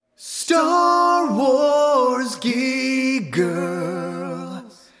Star Wars geek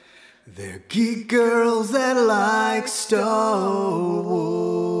girls. They're geek girls that like Star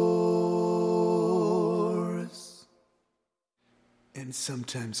Wars. And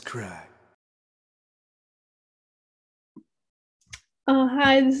sometimes cry.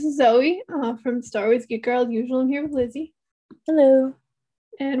 Hi, this is Zoe from Star Wars Geek Girl. Usually I'm here with Lizzie. Hello.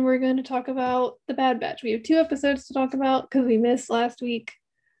 And we're going to talk about The Bad Batch. We have 2 episodes to talk about because we missed last week.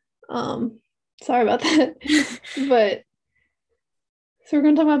 Sorry about that. But so we're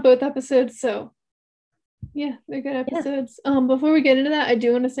going to talk about both episodes. So yeah, they're good episodes. Yeah. Before we get into that, I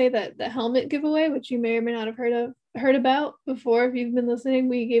do want to say that the helmet giveaway, which you may or may not have heard about before, if you've been listening,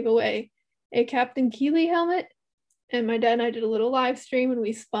 we gave away a Captain Keeley helmet. And my dad and I did a little live stream and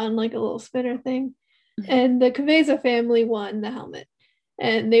we spun like a little spinner thing. And the Caveza family won the helmet.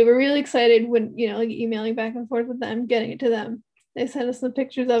 And they were really excited when, like emailing back and forth with them, getting it to them. They sent us some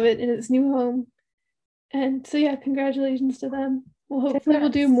pictures of it in its new home. And so, yeah, congratulations to them. Well, hopefully we'll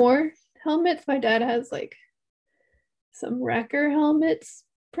do more helmets. My dad has like some Wrecker helmets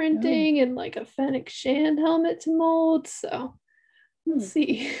printing and like a Fennec Shand helmet to mold. So we'll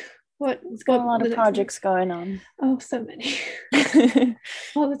see. It's got a lot of projects going on. Oh, so many.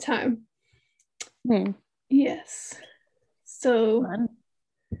 All the time. Yes. So fun.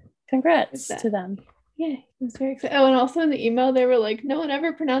 Congrats to them. Yeah, it was very exciting. Oh, and also in the email they were like, no one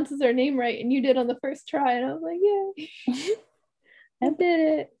ever pronounces their name right, and you did on the first try. And I was like, yay. I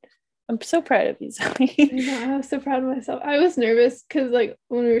did it. I'm so proud of you, Zoe. I know, I was so proud of myself. I was nervous because like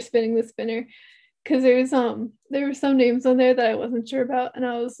when we were spinning the spinner, because there were some names on there that I wasn't sure about, and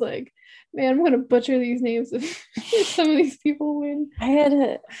I was like, man, I'm gonna butcher these names if some of these people win. I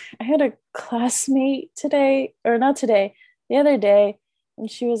had a classmate today, or not today, the other day, and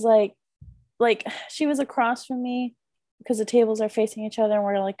she was like she was across from me because the tables are facing each other and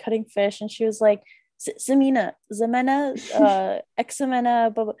we're like cutting fish, and she was like, Zamena, Examena,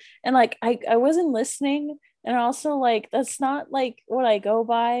 blah, blah. And like I wasn't listening, and also like that's not like what I go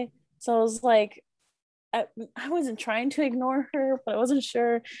by. So I was like, I wasn't trying to ignore her, but I wasn't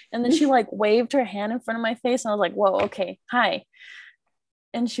sure. And then she like waved her hand in front of my face, and I was like, whoa, okay, hi.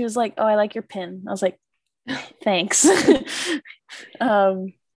 And she was like, oh, I like your pin. I was like, thanks.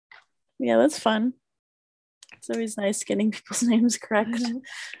 Yeah, that's fun. It's always nice getting people's names correct.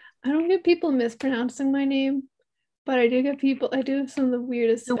 I don't get people mispronouncing my name, but I do have some of the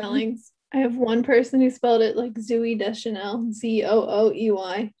weirdest spellings. I have one person who spelled it like Zooey Deschanel,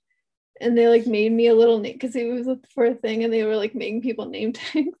 Zooey. And they like made me a little name because it was for a thing, and they were like making people name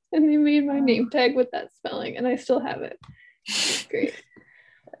tags, and they made my name tag with that spelling, and I still have it. It's great.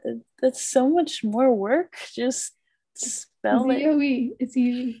 That's so much more work. Just spell it. Zoe. It's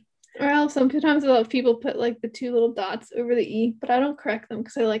easy. Or else sometimes I'll have people put like the 2 little dots over the E, but I don't correct them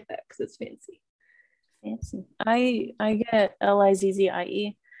because I like that because it's fancy. Fancy. I get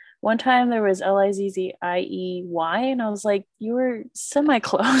Lizzie. One time there was Lizziey, and I was like, you were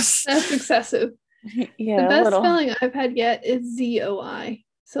semi-close. That's excessive. Yeah, the best spelling I've had yet is Zoi.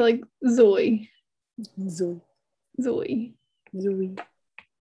 So like Zoe.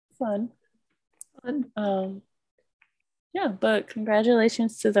 Fun. Yeah, but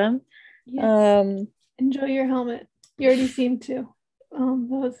congratulations to them. Yes. Enjoy your helmet. You already seem to. I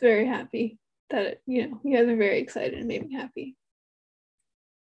was very happy that you guys are very excited and made me happy.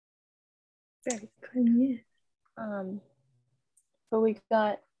 Very good. Yeah. But we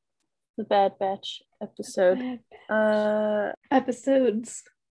got the Bad Batch episode. Episodes,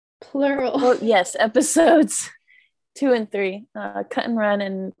 plural. Well, yes, episodes 2 and 3. Cut and Run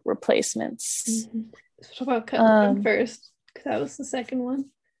and Replacements. Mm-hmm. Let's talk about Cut and Run first, because that was the second one.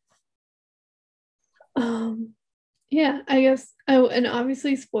 Yeah, I guess. Oh, and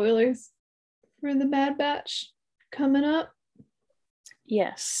obviously spoilers for the Bad Batch coming up.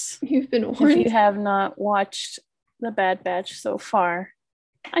 Yes. You've been warned. If you have not watched the Bad Batch so far,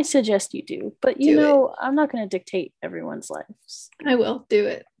 I suggest you do. But I'm not going to dictate everyone's lives. I will do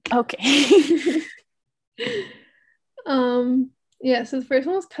it. Okay. Yeah, so the first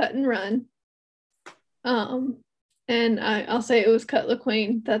one was Cut and Run. And I'll say it was Cut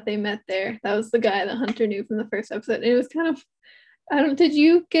Lawquane that they met there. That was the guy that Hunter knew from the first episode. And it was kind of, did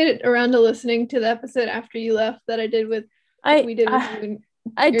you get around to listening to the episode after you left that I did with I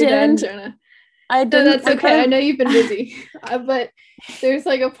didn't. No, that's okay. I know you've been busy, but there's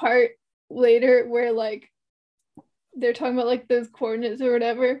like a part later where like they're talking about like those coordinates or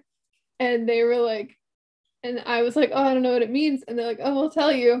whatever, and they were like, and I was like, oh, I don't know what it means, and they're like, oh, we'll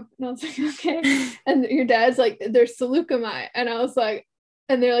tell you, and I was like, okay, and your dad's like, there's Seleucami, and I was like,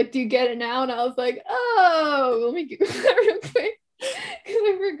 and they're like, do you get it now? And I was like, oh, let me Google that real quick.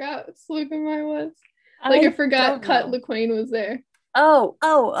 I forgot what Slugamai was. Like I forgot Cut LaQuaine was there. Oh,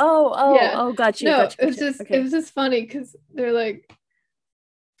 got you. No, got you. It was just funny because they're like,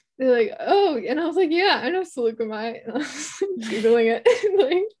 oh, and I was like, yeah, I know Slugamai. Googling it.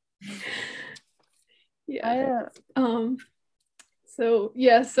 Like, yeah.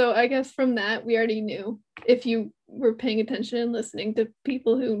 So I guess from that we already knew, if you were paying attention and listening to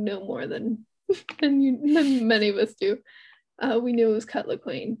people who know more than many of us do, we knew it was Cut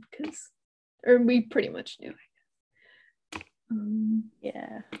LaQuaine or we pretty much knew.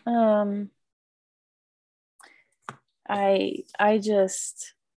 Yeah. I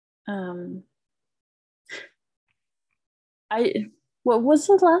just what was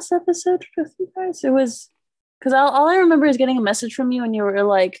the last episode with you guys? It was because all I remember is getting a message from you and you were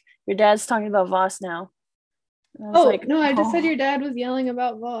like, your dad's talking about Voss now. I just said your dad was yelling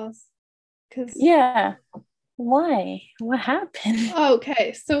about Voss. Yeah. Why? What happened?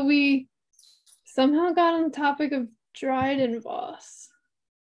 Okay, so we somehow got on the topic of Dryden Voss.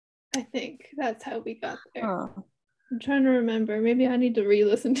 I think that's how we got there. Oh. I'm trying to remember. Maybe I need to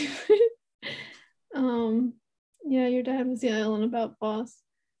re-listen to it. Yeah, your dad was yelling about Voss.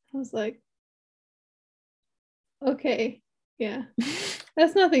 I was like, okay, yeah,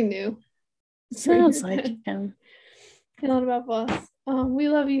 that's nothing new. Sounds like him. Yelling about Voss. We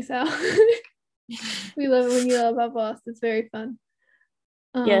love you, Sal. We love it when you yell about Voss. It's very fun.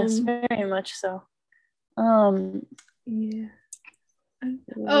 Yes, very much so. Yeah.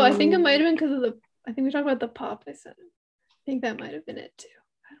 Oh, I think it might have been because I think we talked about the pop I sent him. I think that might have been it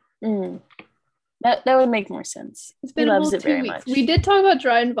too. That would make more sense. It's been a whole 2 weeks. Much. We did talk about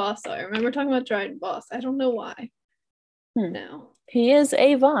Dryden Voss though. I remember talking about Dryden Voss. I don't know why. Now. He is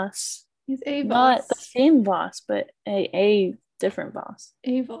a Voss. He's a Voss. Not the same Voss, but a different Voss.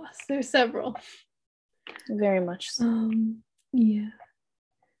 A Voss. There's several. Very much so. Yeah.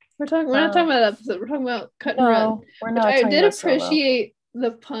 We're not talking about that episode. We're talking about Cut and Run. We're not. I did appreciate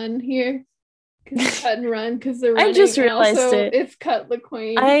the pun here. Cut and Run because they're running. I just realized it. It's Cut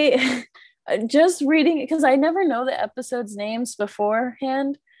LaQuaine. I just reading it because I never know the episodes' names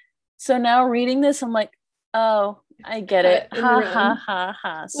beforehand. So now reading this, I'm like, oh, I get it.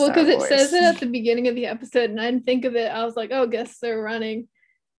 Ha. Well, because it says it at the beginning of the episode, and I didn't think of it. I was like, oh, guess they're running.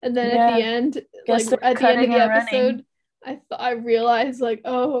 And then at the end, at the end of the episode, I realized like,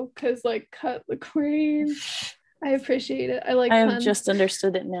 oh, because like Cut LaQuaine. I appreciate it. I like puns. I've just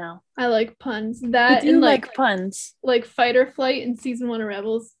understood it now. I like puns. That and like puns. Like Fight or Flight in season 1 of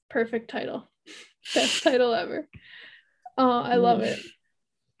Rebels. Perfect title. Best title ever. Oh, I love it.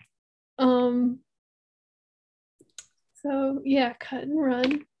 So yeah, Cut and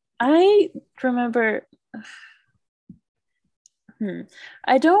Run. I remember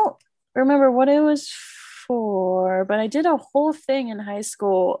I don't remember what it was for, but I did a whole thing in high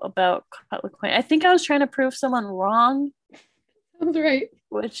school about Cut LaQuaine. I think I was trying to prove someone wrong. That's right.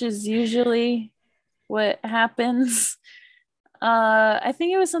 Which is usually what happens. I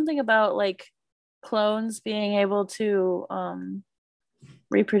think it was something about like clones being able to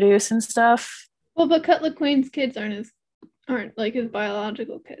reproduce and stuff. Well, but Cut LaQuane's kids aren't like his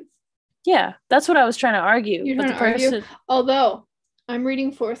biological kids. Yeah, that's what I was trying to argue. You're trying to argue? Although I'm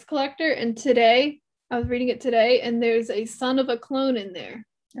reading Force Collector, and I was reading it today, and there's a son of a clone in there.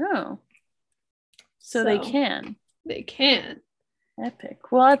 Oh. So they can. They can.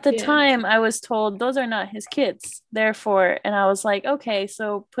 Epic. Well, at the time, I was told those are not his kids. Therefore, and I was like, okay,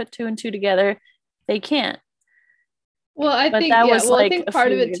 so put 2 and 2 together. They can't. Well, I think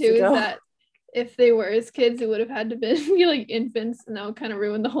part of it too is that if they were his kids, it would have had to be like infants, and that would kind of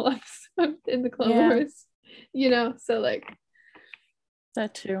ruin the whole episode in the Clone Wars. You know, so like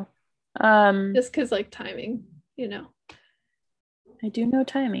that too. Just because like timing, you know. I do know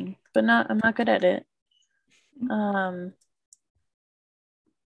timing, but I'm not good at it.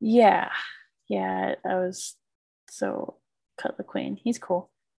 Yeah, I was so Cut LaQuaine. He's cool.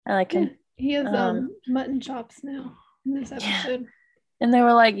 I like him. He has mutton chops now in this episode. And they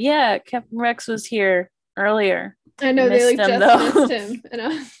were like, yeah, Captain Rex was here earlier. I know, they like just missed him. And I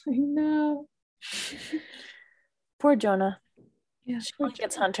was like, no. Poor Jonah. Yeah, she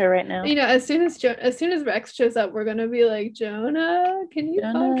gets Hunter right now. You know, as soon as Rex shows up, we're gonna be like, Jonah, can you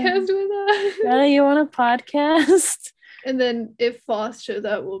podcast with us? Jonah, you want a podcast? And then if Voss shows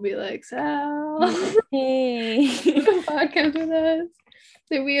up, we'll be like, Sal, hey, podcast with us.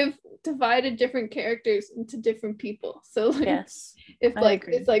 So we have divided different characters into different people. So like, if like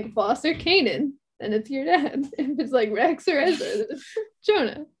it's like Voss or Kanan, then it's your dad. If it's like Rex or Ezra, then it's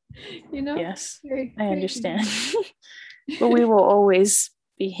Jonah. You know? Yes, I understand. But we will always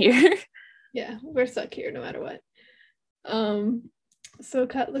be here. Yeah, we're stuck here no matter what. So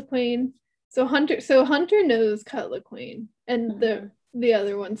Cut LaQuaine. So Hunter knows Cut LaQuaine, and the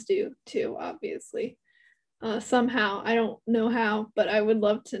other ones do too, obviously. Somehow. I don't know how, but I would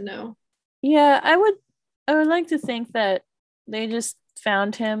love to know. Yeah, I would like to think that they just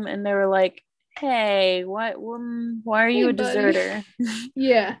found him and they were like, hey, why are you a deserter?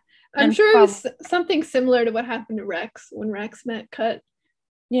 Yeah. I'm sure it was something similar to what happened to Rex when Rex met Cut.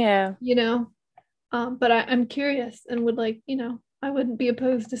 Yeah. You know? But I'm curious and would like, I wouldn't be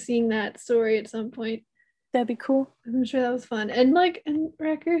opposed to seeing that story at some point. That'd be cool. I'm sure that was fun. And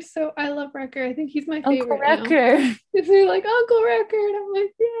Wrecker, so I love Wrecker. I think he's my favorite Uncle Wrecker. now. They're like Uncle Wrecker, and I'm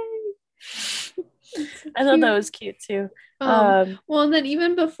like, yay. So I thought that was cute too. Well, and then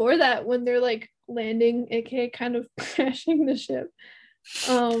even before that, when they're like landing, aka kind of crashing the ship.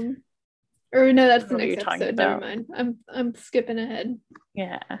 Or no, that's the next episode. Never mind. I'm skipping ahead.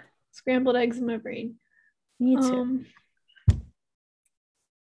 Yeah. Scrambled eggs in my brain. Me too.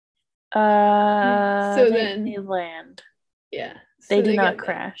 They land. Yeah. They do not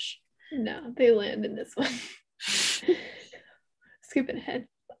crash. No, they land in this one. Skipping ahead.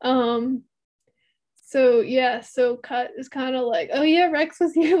 So Cut is kind of like, oh yeah, Rex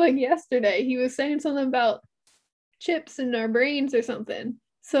was here like yesterday. He was saying something about chips in our brains or something.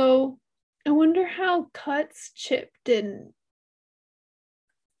 So I wonder how Cut's chip didn't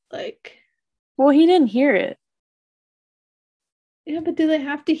well, he didn't hear it. Yeah, but do they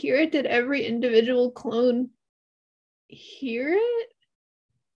have to hear it? Did every individual clone hear it?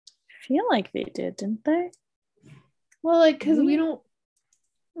 I feel like they did, didn't they? Well, because we don't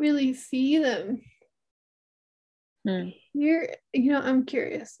really see them here. I'm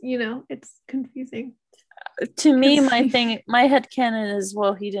curious. It's confusing. To me, my headcanon is,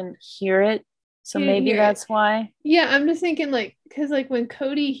 well, he didn't hear it, so maybe that's why. Yeah, I'm just thinking because when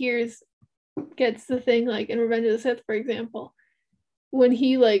Cody gets the thing in Revenge of the Sith, for example, when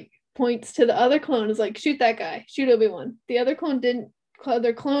he points to the other clone, is like, shoot that guy, shoot Obi-Wan. The other clones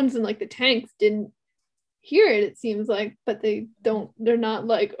in the tanks didn't hear it seems like, but they're not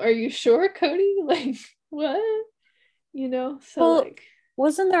like, are you sure, Cody? What? So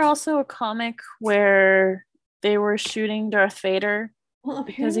wasn't there also a comic where they were shooting Darth Vader? Well,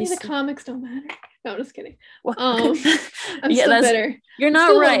 apparently the comics don't matter. No, I'm just kidding. Well, I'm still bitter. You're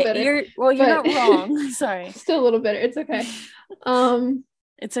not right. You're not wrong. Sorry. Still a little bitter. It's okay.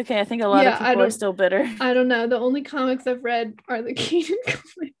 It's okay. I think a lot of people are still bitter. I don't know. The only comics I've read are the Kanan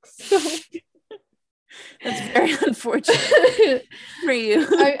comics. So that's very unfortunate for you.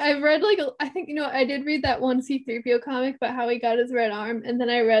 I've read I think I did read that one C-3PO comic about how he got his red arm, and then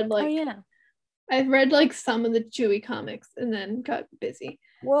I read I've read some of the Chewie comics and then got busy.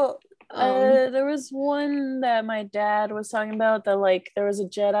 Well, there was one that my dad was talking about that there was a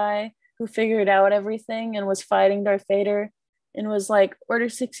Jedi who figured out everything and was fighting Darth Vader and was like, Order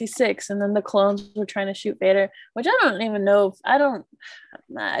 66, and then the clones were trying to shoot Vader, which I don't even know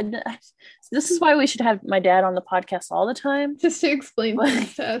this is why we should have my dad on the podcast all the time. Just to explain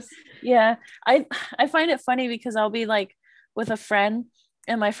things to us. Yeah. I find it funny because I'll be with a friend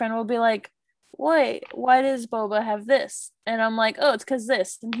and my friend will be like, why does Boba have this? And I'm like, oh, it's because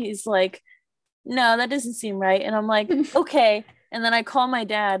this. And he's like, no, that doesn't seem right. And I'm like, okay. And then I call my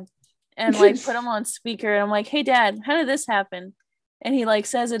dad and put him on speaker. And I'm like, hey, Dad, how did this happen? And he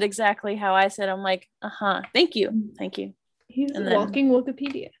says it exactly how I said. I'm like, thank you. He's walking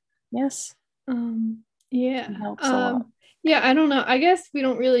Wikipedia. Yes. Yeah. It helps a lot. Yeah, I don't know. I guess we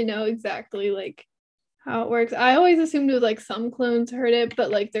don't really know exactly how it works. I always assumed it was some clones heard it,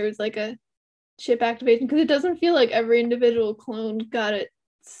 but there's a chip activation, because it doesn't feel like every individual clone got it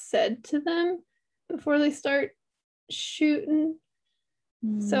said to them before they start shooting.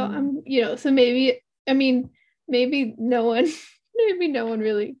 So I'm so maybe no one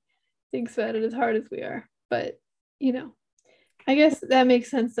really thinks about it as hard as we are, but I guess that makes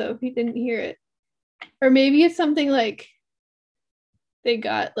sense though if he didn't hear it. Or maybe it's something they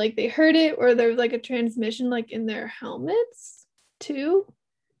got they heard it, or there was a transmission in their helmets too.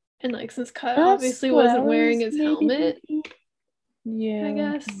 And since Cut obviously wasn't wearing his helmet. Yeah. I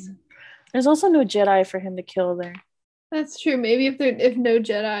guess. There's also no Jedi for him to kill there. That's true. Maybe if no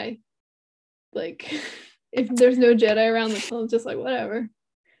Jedi, if there's no Jedi around, the clone's just whatever.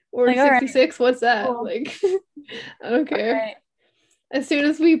 Or 66, right. What's that? Cool. I don't care. Right. As soon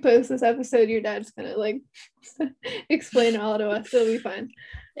as we post this episode, your dad's gonna explain it all to us. It'll be fine.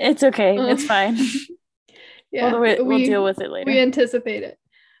 It's okay. It's fine. Yeah. We'll deal with it later. We anticipate it.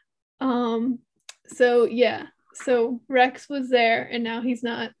 So Rex was there and now he's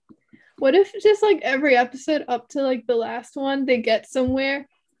not. What if just every episode up to the last one, they get somewhere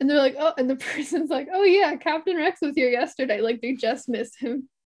And they're like, oh, and the person's like, oh yeah, Captain Rex was here yesterday. Like they just missed him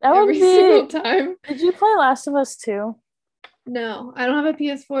That would every be. single time. Did you play Last of Us 2? No, I don't have a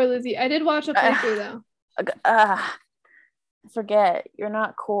PS4, Lizzie. I did watch a playthrough though. Forget. You're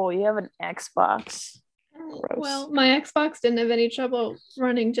not cool. You have an Xbox. Gross. Well, my Xbox didn't have any trouble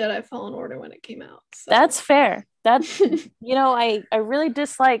running Jedi Fallen Order when it came out. So. That's fair. That's I really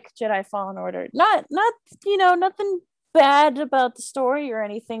dislike Jedi Fallen Order. Not nothing bad about the story or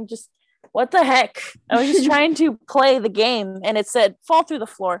anything. Just what the heck? I was just trying to play the game and it said fall through the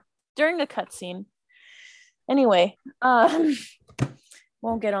floor during a cutscene. Anyway,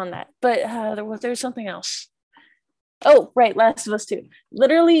 won't get on that. But there's something else. Oh, right, Last of Us 2.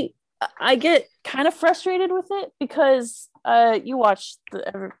 Literally, I get kind of frustrated with it because you watched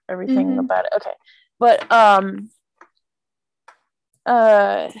everything about it. Okay. But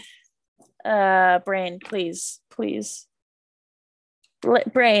brain, please.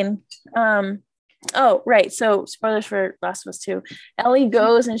 Brain. Oh, right. So spoilers for Last of Us 2. Ellie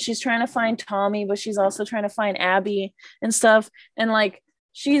goes and she's trying to find Tommy, but she's also trying to find Abby and stuff. And like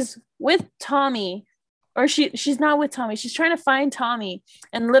she's with Tommy, or she's not with Tommy. She's trying to find Tommy.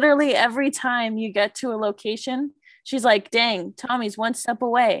 And literally every time you get to a location, she's like, dang, Tommy's one step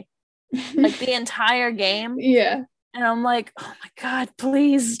away. Like the entire game. Yeah. And I'm like, oh my God,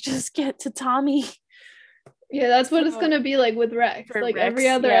 please just get to Tommy. Yeah, that's what it's gonna be like with Rex. Like Rex, every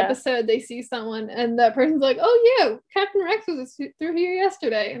other episode, they see someone, and that person's like, "Oh yeah, Captain Rex was through here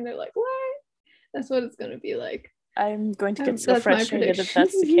yesterday," and they're like, "What?" That's what it's gonna be like. I'm going to get so frustrated if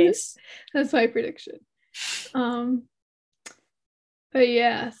that's the case. That's my prediction. But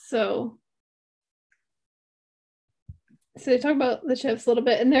yeah, so they talk about the chips a little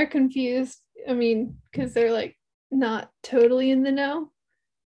bit, and they're confused. I mean, because they're like not totally in the know.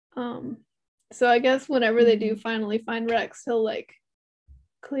 So I guess whenever they do finally find Rex, he'll like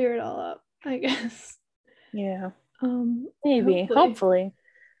clear it all up, I guess. Yeah. Maybe. Hopefully.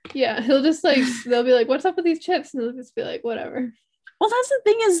 Yeah, he'll just like they'll be like, "What's up with these chips?" And they'll just be like, "Whatever." Well, that's the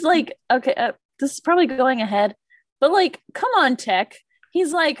thing is like, okay, this is probably going ahead, but like, come on, Tech.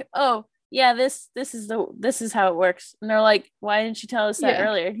 He's like, "Oh yeah, this is how it works," and they're like, "Why didn't you tell us that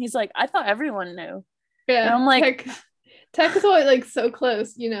earlier?" And he's like, "I thought everyone knew." Yeah, and I'm like, Tech is always like so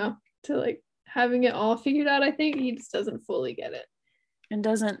close, to like having it all figured out. I think he just doesn't fully get it and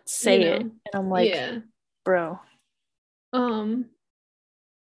doesn't say it. And I'm like, bro. So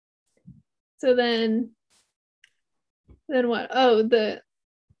then what? Oh, the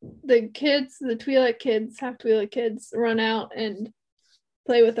kids, the Twi'lek kids, half Twi'lek kids, run out and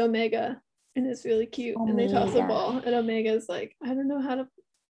play with Omega, and it's really cute. And they toss a ball, and Omega's like, I don't know how to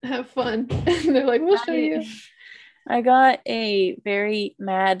have fun. And they're like, we'll show you. I got a very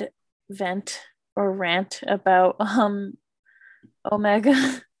mad vent or rant about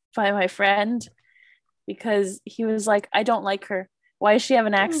Omega by my friend because he was like, I don't like her. Why does she have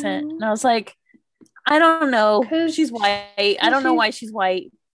an accent? And I was like, I don't know. She's white. I don't know why she's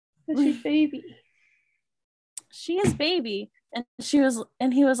white. She's baby. She is baby. And he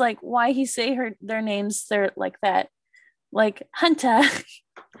was like, why he say their names they're like that? Like Hunter,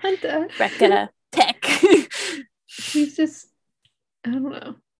 Rekka, Tech. She's just, I don't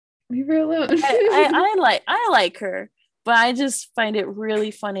know. Leave her alone. I like her, but I just find it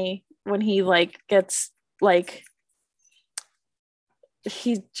really funny when he like gets like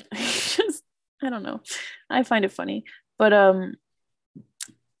he just I don't know. I find it funny, but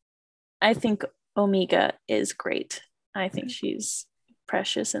I think Omega is great. I think she's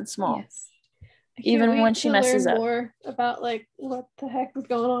precious and small. Yes. Even when she messes up. More about like what the heck is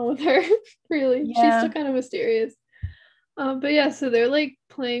going on with her. Really, she's still kind of mysterious. But yeah, so they're like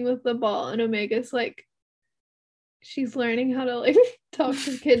playing with the ball, and Omega's like, she's learning how to like talk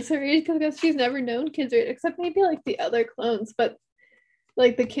to kids her age because she's never known kids her age, except maybe like the other clones, but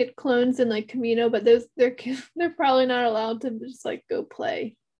like the kid clones and like Kamino, but they're probably not allowed to just like go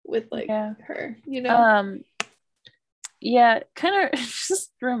play with like her, Yeah, kind of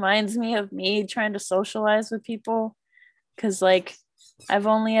just reminds me of me trying to socialize with people because like I've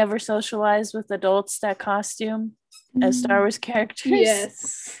only ever socialized with adults that costume as Star Wars characters.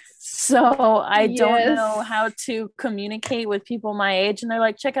 Yes. So I don't know how to communicate with people my age, and they're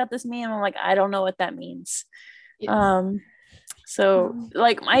like, check out this meme. I'm like, I don't know what that means. Yes. So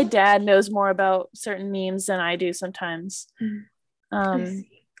like my dad knows more about certain memes than I do sometimes.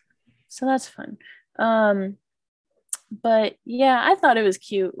 So that's fun. But yeah, I thought it was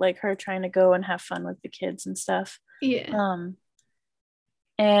cute, like her trying to go and have fun with the kids and stuff. Yeah.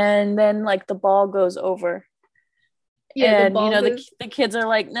 And then like the ball goes over. Yeah, and the kids are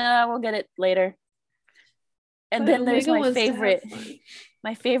like, nah, we'll get it later. And then there's my favorite.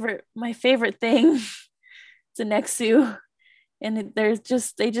 my favorite thing. It's a Nexu, and they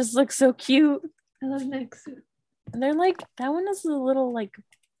just look so cute. I love Nexu. And they're like, that one is a little like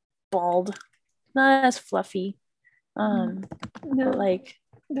bald, not as fluffy. No, but like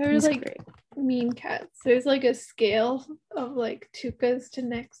they're he's like great. mean cats. There's like a scale of like Tukas to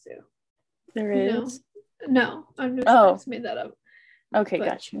Nexu. There You is. No, I Oh. just made that up. Okay, But,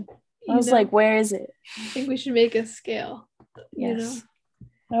 got you. I was like, where is it? I think we should make a scale. Yes.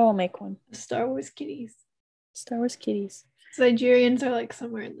 I will make one. Star Wars kitties. Star Wars kitties. Nigerians are like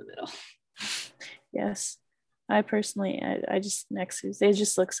somewhere in the middle. Yes. I personally, I just Nexus. They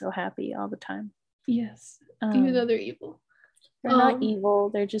just look so happy all the time. Yes. Even though they're evil. They're not evil.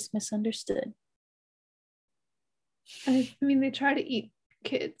 They're just misunderstood. I mean, they try to eat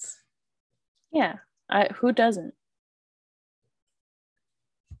kids. Yeah. Who doesn't?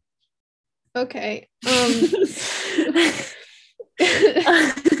 Okay.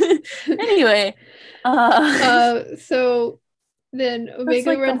 Anyway. So then Omega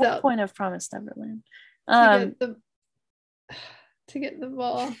like runs the whole out. Point of Promised Neverland. To get the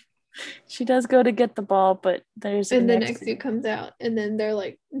ball. She does go to get the ball, but there's and the Nexu comes out, and then they're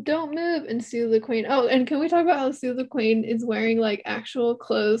like, "Don't move!" And Sue the Queen. Oh, and can we talk about how Sue the Queen is wearing like actual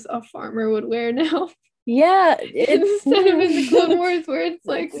clothes a farmer would wear now? Yeah, instead of in the Clone Wars where it's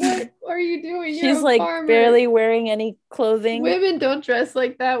like, what are you doing? You're she's like farmer. barely wearing any clothing. Women don't dress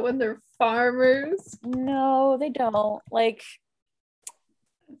like that when they're farmers. No, they don't. Like,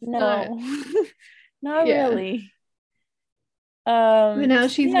 no, not really. But now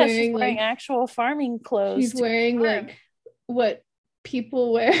she's wearing like actual farming clothes. She's wearing like what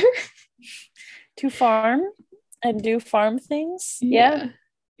people wear to farm and do farm things. Yeah.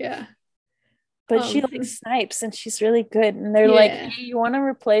 But she like snipes and she's really good. And they're like, hey, you want to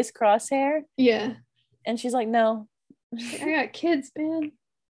replace Crosshair? Yeah. And she's like, no. I got kids, man.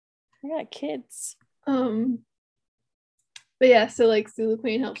 I got kids. But yeah, so like Sue the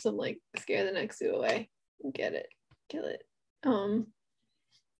Queen helps them like scare the Nexu away and kill it.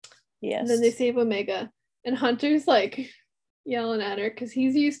 Yes. And then they save Omega. And Hunter's like yelling at her because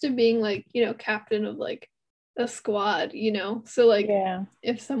he's used to being like, captain of like a squad, so like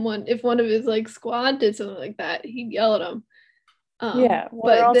if one of his like squad did something like that, he'd yell at him.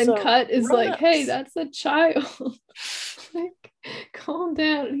 But then Cut is like, hey, that's a child. Like, calm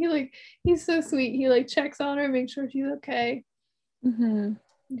down. And he's so sweet. He like checks on her, makes sure she's okay. Mm-hmm.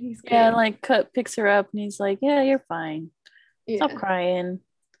 And like Cut picks her up and he's like, yeah, you're fine. Stop crying.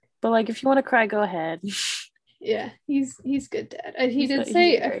 But like if you want to cry, go ahead. Yeah, he's good dad. He did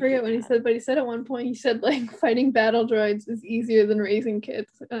say, I forget when he said, but he said at one point, he said like fighting battle droids is easier than raising kids.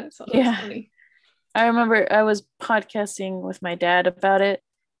 I thought that was funny. I remember I was podcasting with my dad about it,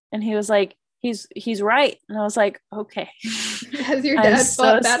 and he was like, he's right. And I was like, okay. Has your dad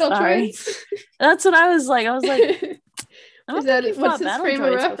fought battle droids? That's what I was like. I was like, I don't think what's his frame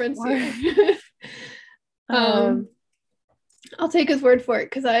of reference here? I'll take his word for it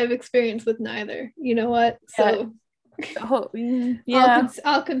because I have experience with neither. You know what? So I'll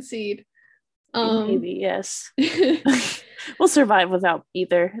concede. Maybe, yes. We'll survive without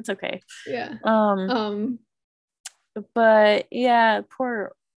either. It's okay. Yeah. But yeah,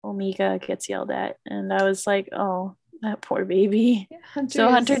 poor Omega gets yelled at, and I was like, oh, that poor baby. Yeah,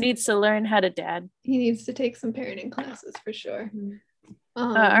 Hunter needs to learn how to dad. He needs to take some parenting classes for sure.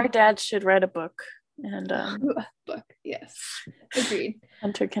 Our dad should write a book. And book, yes, agreed.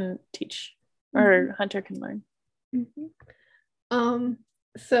 Hunter can teach, or Hunter can learn.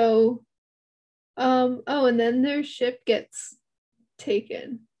 So and then their ship gets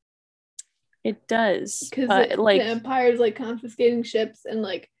taken. It does, because the Empire's like confiscating ships and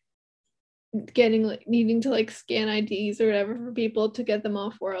like getting like needing to like scan IDs or whatever for people to get them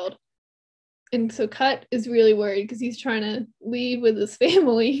off world. And so Cut is really worried because he's trying to leave with his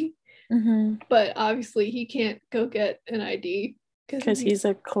family. But obviously he can't go get an ID because he's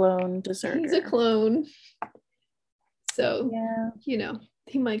a clone deserter. He's a clone, so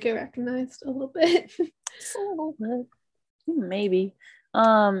he might get recognized a little bit. Just a little bit, maybe.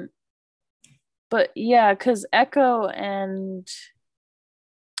 But yeah, because Echo and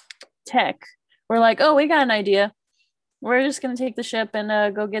Tech were like, "Oh, we got an idea. We're just gonna take the ship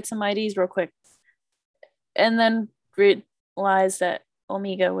and go get some IDs real quick," and then realize that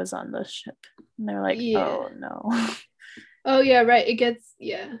Omega was on the ship, and they're like, oh no. Oh yeah, right. It gets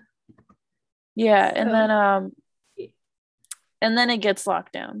and then it gets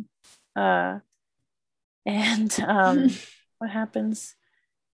locked down. What happens?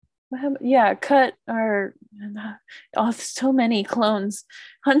 Cut so many clones.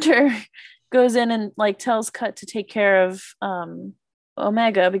 Hunter goes in and like tells Cut to take care of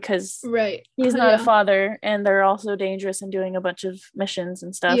Omega because Right. he's not a Yeah. father, and they're also dangerous and doing a bunch of missions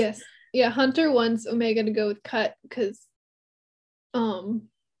and stuff. Yes. Yeah, Hunter wants Omega to go with Cut because,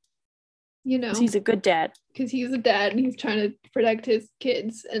 you know, He's a good dad. because he's a dad and he's trying to protect his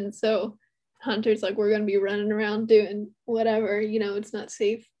kids. And so Hunter's like, we're going to be running around doing whatever, you know, it's not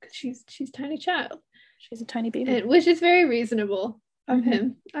safe because she's tiny child. She's a tiny baby. And, which is very reasonable of Mhm.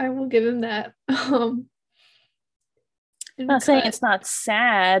 him. I will give him that. I'm not saying it's not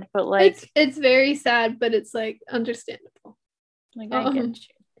sad, but like it's very sad, but it's like understandable. like I get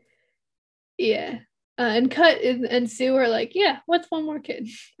you. Yeah. And Cut and Sue are like, yeah, what's one more kid,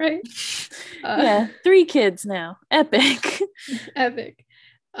 right? Yeah, 3 kids now. Epic. Epic.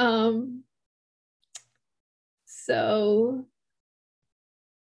 So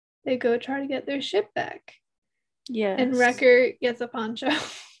they go try to get their ship back. Yeah. And Wrecker gets a poncho.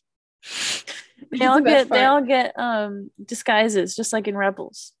 They all get disguises just like in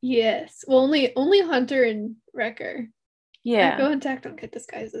Rebels. Yes. Well, only Hunter and Wrecker. Yeah. Echo and Tech don't get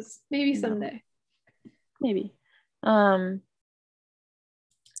disguises. Maybe someday. Maybe. Then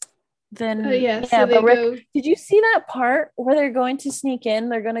so they go. Did you see that part where they're going to sneak in?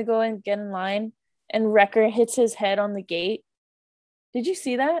 They're gonna go and get in line, and Wrecker hits his head on the gate. Did you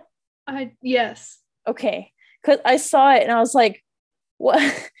see that? Yes. Okay, because I saw it and I was like, "What?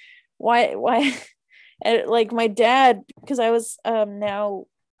 Why?" And like my dad, because I was now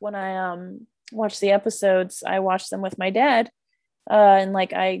when I watched the episodes, I watched them with my dad, and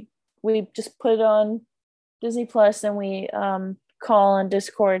like we just put it on Disney Plus and we call on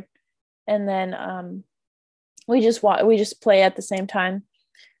Discord, and then we just play at the same time.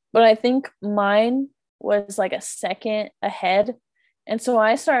 But I think mine was like a second ahead, and so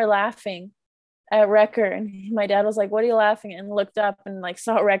I started laughing at Wrecker, and my dad was like, "What are you laughing at?" And looked up and like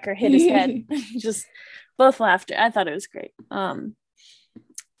saw Wrecker hit his head. Just both laughed. I thought it was great.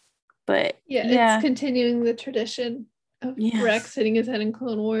 But it's continuing the tradition of Rex hitting his head in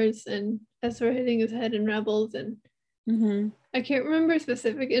Clone Wars and Ezra hitting his head in Rebels, and I can't remember a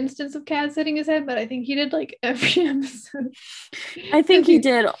specific instance of Kaz hitting his head, but I think he did like every episode. I think he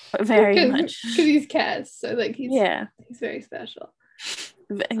did very much because he's Kaz, so like he's very special.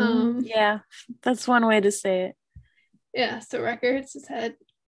 Yeah, that's one way to say it. Yeah, so Wrecker hits his head.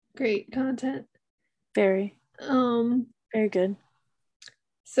 Great content. Very good.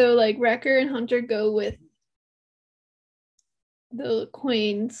 So like Wrecker and Hunter go with the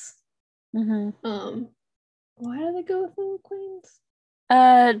Quains. Why do they go with the Quains?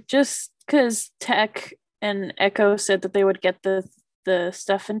 Just because Tech and Echo said that they would get the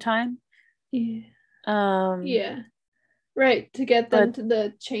stuff in time. Yeah. Right, to get them to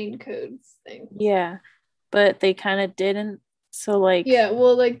the chain codes thing. Yeah, but they kind of didn't. So like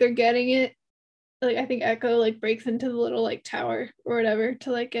well, like they're getting it. Like I think Echo like breaks into the little like tower or whatever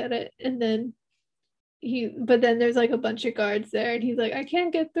to like get it, and then but then there's like a bunch of guards there, and he's like, I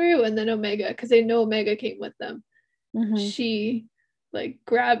can't get through. And then Omega, because they know Omega came with them, she like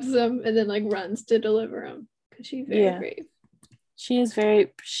grabs them and then like runs to deliver them because she's very brave. She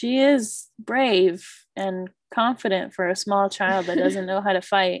is brave and confident for a small child that doesn't know how to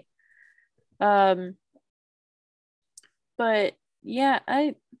fight. But yeah,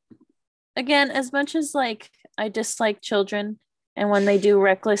 again, as much as like I dislike children and when they do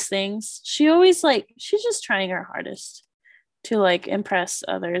reckless things, she's just trying her hardest to like impress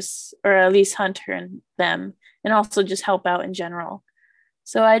others, or at least Hunter and them, and also just help out in general.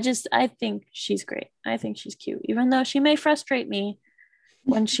 So I think she's great. I think she's cute, even though she may frustrate me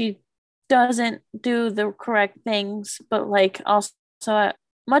when she doesn't do the correct things. But like also,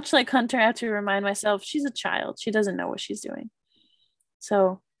 much like Hunter, I have to remind myself she's a child. She doesn't know what she's doing.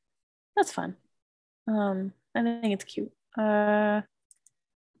 So that's fun. I think it's cute. But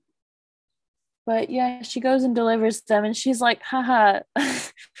yeah, she goes and delivers them, and she's like, haha,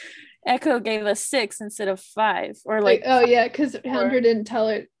 Echo gave us 6 instead of 5, or like oh yeah, because Hunter didn't tell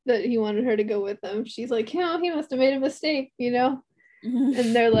her that he wanted her to go with them. She's like, he must have made a mistake, you know.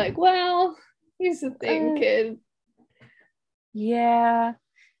 And they're like, well, here's the thing, kid. Yeah.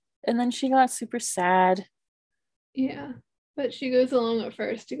 And then she got super sad. Yeah, but she goes along at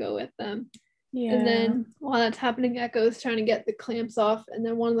first to go with them. Yeah. And then while that's happening, Echo's trying to get the clamps off, and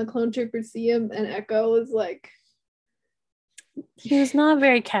then one of the clone troopers see him, and Echo is like, he was not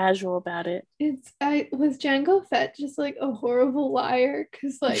very casual about it. Was Jango Fett just like a horrible liar?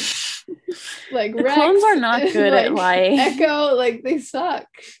 Because like the Rex clones are not good at lying. Echo, like they suck.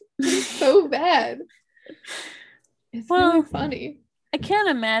 It's so bad. It's really funny. I can't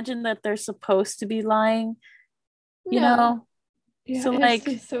imagine that they're supposed to be lying. You know? Yeah, so it's like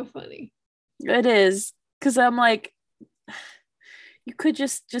just so funny. It is, because I'm like, you could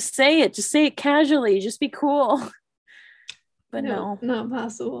just say it casually, just be cool. But no, not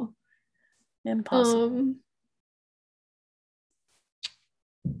possible. Impossible.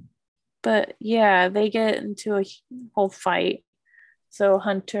 But yeah, they get into a whole fight. So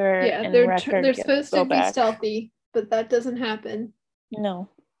Hunter and Wrecker they're supposed to be stealthy, but that doesn't happen. No.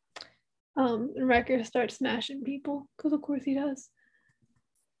 And Wrecker starts smashing people because of course he does.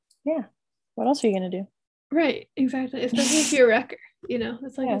 Yeah. What else are you gonna do? Right, exactly. Especially if you're Wrecker,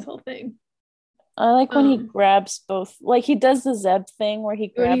 it's like his whole thing. I like when he grabs both, like he does the Zeb thing where he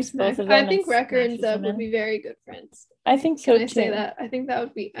grabs both of them. I think Wrecker and Zeb would be very good friends. I think so too. Can I say that? I think that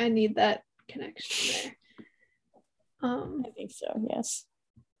would be. I need that connection there. I think so. Yes,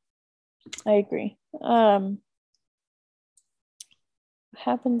 I agree.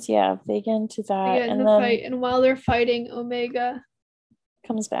 Happens, yeah. They get into that, and then fight, and while they're fighting, Omega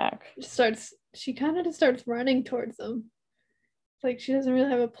comes back. She kind of just starts running towards them. Like she doesn't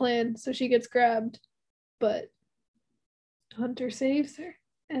really have a plan, so she gets grabbed, but Hunter saves her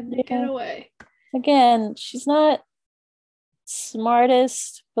and they get away. Again, she's not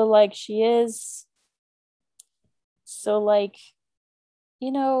smartest, but like she is. So like,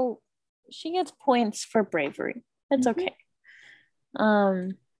 she gets points for bravery. That's okay.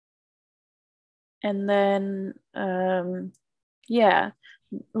 And then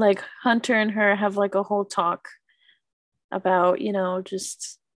like Hunter and her have like a whole talk about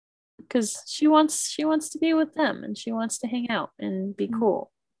just because she wants to be with them and she wants to hang out and be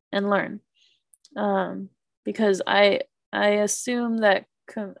cool and learn, because I assume that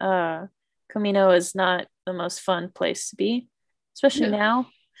Kamino is not the most fun place to be, especially now,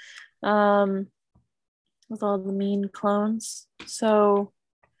 with all the mean clones. So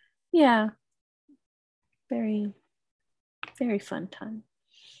yeah, very, very fun time.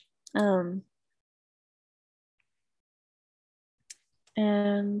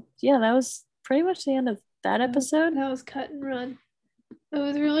 And yeah, that was pretty much the end of that episode. That was cut and run. It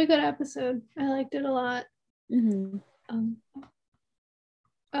was a really good episode. I liked it a lot. Very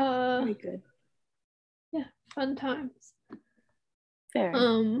good. Yeah, fun times.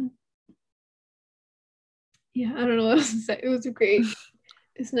 Very. Yeah, I don't know what else to say. It was great.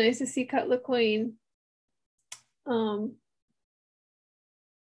 It's nice to see Cut Lawquane.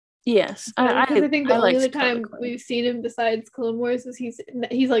 Yes, I think the only other time we've seen him besides Clone Wars is he's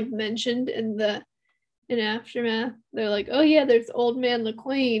like mentioned in Aftermath. They're like, oh yeah, there's Old Man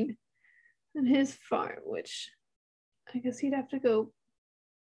Lawquane and his farm, which I guess he'd have to go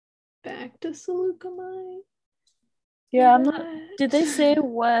back to Saleucami. Yeah, I'm not. Did they say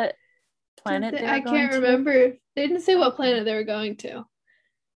what planet they were going to? I can't remember. They didn't say what planet they were going to.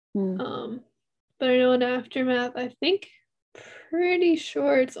 But I know in Aftermath, I think. Pretty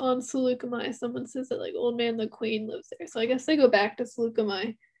sure it's on Saleucami. Someone says that like Old Man Lawquane lives there, so I guess they go back to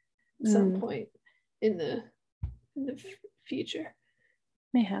Saleucami at some point in the future.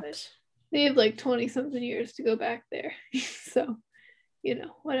 Mayhaps. But they have like 20-something years to go back there, so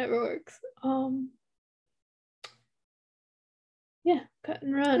whatever works. Yeah, cut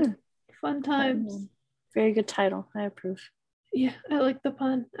and run, fun times. Very good title. I approve. Yeah, I like the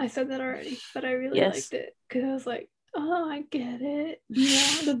pun. I said that already, but I really liked it because I was like, oh, I get it.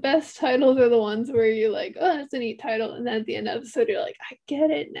 The best titles are the ones where you're like, oh, that's a neat title. And then at the end of the episode, you're like, I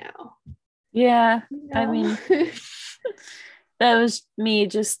get it now. Yeah. I mean, that was me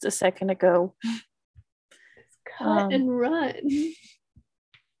just a second ago. Cut and run.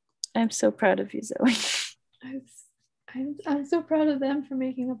 I'm so proud of you, Zoe. I'm so proud of them for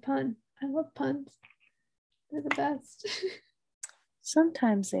making a pun. I love puns. They're the best.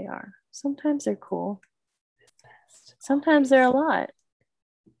 Sometimes they are. Sometimes they're cool. Sometimes they're a lot.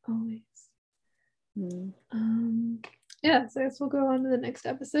 Always. Yeah, so I guess we'll go on to the next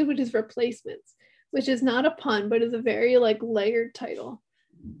episode, which is Replacements, which is not a pun, but is a very like layered title.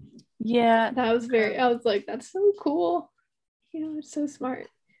 Yeah. I was like, that's so cool. It's so smart.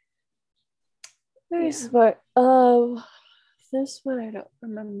 Very smart. This one I don't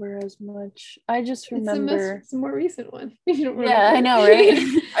remember as much. I just remember it's a more recent one. You don't remember. Yeah, I know,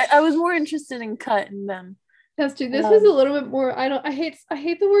 right? I was more interested in Cut and them. That's true. This was a little bit more. I hate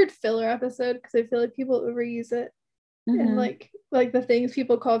the word filler episode because I feel like people overuse it, and like the things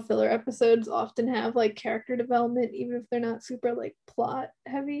people call filler episodes often have like character development, even if they're not super like plot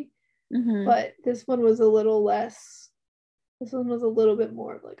heavy. But this one was a little less. This one was a little bit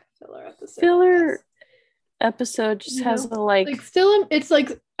more of like a filler episode. Filler episode just has a like still. It's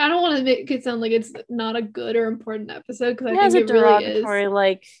like I don't want to make it sound like it's not a good or important episode because I think it derogatory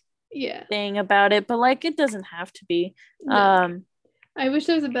really is. Thing about it, but like it doesn't have to be. No. I wish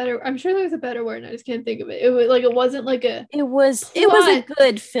there was a better. I'm sure there was a better word, and I just can't think of it. It was like it wasn't like a. It was a plot.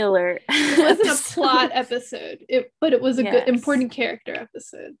 good filler. It wasn't a plot episode. But it was a good Yes. important character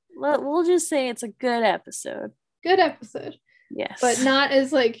episode. We'll just say it's a good episode. Good episode. Yes. But not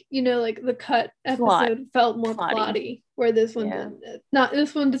as like, you know, like the cut episode felt more plotty, where this one didn't. Not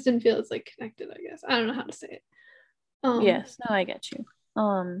this one just didn't feel as like connected, I guess. I don't know how to say it. Yes, no, I get you.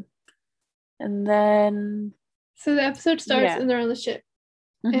 And then so the episode starts and they're on the ship.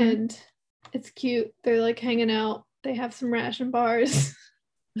 Mhm. And it's cute. They're like hanging out. They have some ration bars.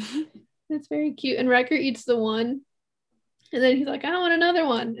 It's very cute. And Wrecker eats the one. And then he's like, I want another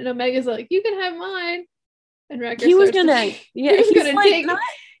one. And Omega's like, you can have mine. And Wrecker he was starts gonna to he's gonna like, take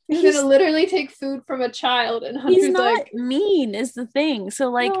he's gonna literally take food from a child. And Hunter's he's not like, mean is the thing. So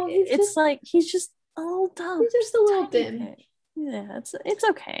like no, he's just a little dumb. he's just a little tiny dim. bit. Yeah, it's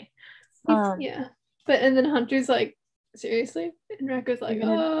okay. Yeah. But and then Hunter's like, seriously? And Wrecker's like,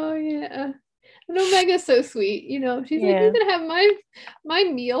 oh yeah. And Omega's so sweet, you know. She's like, you can have my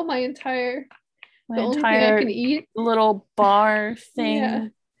meal, my entire only thing I can eat. Little bar thing. Yeah.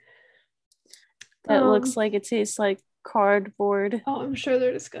 That looks like it tastes like cardboard. Oh, I'm sure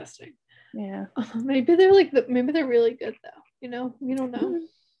they're disgusting. Yeah. Maybe they're like maybe they're really good though. You know, we don't know.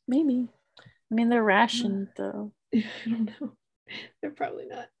 Maybe. I mean, they're rationed though. I don't know. They're probably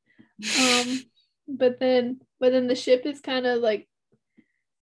not. But then the ship is kind of like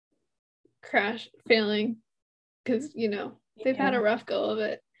failing because you know they've had a rough go of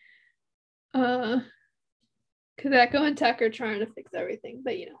it. Because Echo and Tech are trying to fix everything,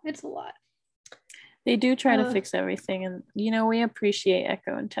 but you know it's a lot. They do try to fix everything, and you know we appreciate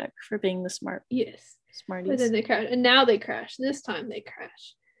Echo and Tech for being the smarties. But then they crash, and now they crash. This time they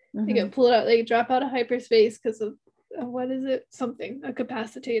crash. Mm-hmm. They get pulled out. They drop out of hyperspace because of what is it? Something, a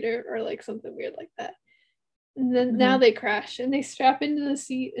capacitator or like something weird like that. And then now they crash and they strap into the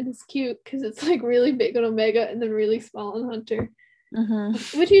seat, and it's cute because it's like really big on Omega and then really small on Hunter.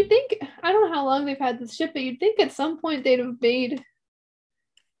 Which you'd think, I don't know how long they've had this ship, but you'd think at some point they'd have made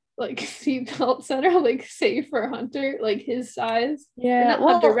like seatbelt center like safe for Hunter, like his size. Yeah,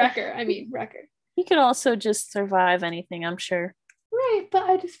 Hunter, Wrecker. I mean Wrecker. He could also just survive anything, I'm sure. Right, but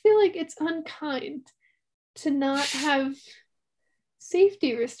I just feel like it's unkind to not have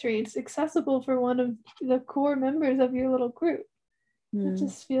safety restraints accessible for one of the core members of your little group. It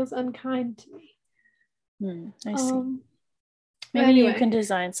just feels unkind to me. I see. Maybe anyway, you can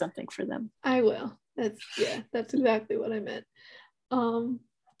design something for them. I will. That's exactly what I meant.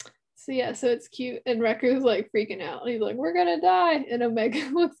 So it's cute, and Wrecker's like freaking out. He's like, "We're gonna die," and Omega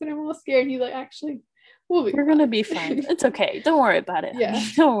looks at him all scared. He's like, "Actually, we're gonna be fine. It's okay. Don't worry about it. Yeah,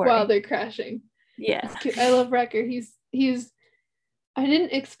 don't worry." While they're crashing. Yeah, I love Wrecker. He's. I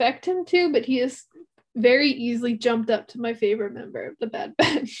didn't expect him to, but he is very easily jumped up to my favorite member of the Bad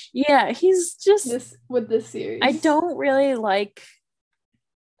Batch. Yeah, he's just with this series. I don't really like.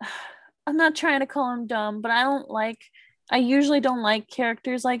 I'm not trying to call him dumb, but I usually don't like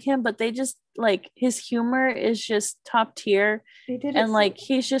characters like him, but they just like his humor is just top tier. And like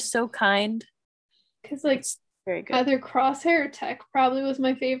he's just so kind. Because like it's very good. Either Crosshair or Tech probably was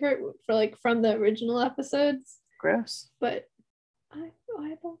my favorite for like from the original episodes. Gross. But I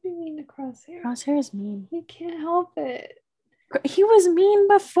don't be mean to Crosshair. Crosshair is mean. He can't help it. He was mean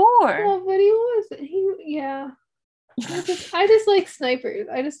before. No, but he was. I just like snipers.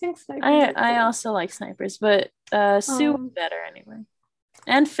 I just think snipers. I also like snipers, but Sue was better anyway.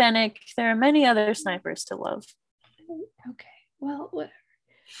 And Fennec. There are many other snipers to love. Okay. Well, whatever.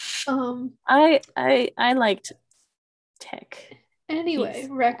 I liked Tech. Anyway,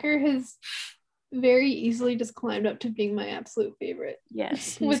 Wrecker has very easily just climbed up to being my absolute favorite.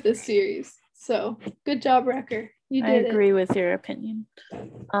 Yes. With this series. So good job, Wrecker. You did. I agree with your opinion.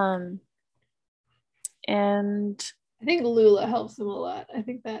 And I think Lula helps him a lot. I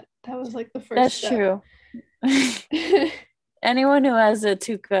think that was like the first That's step. True. Anyone who has a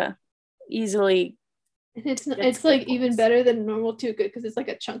Tuca easily. And it's like even better than normal Tuca because it's like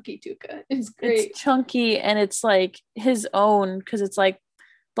a chunky Tuca. It's great. It's chunky and it's like his own because it's like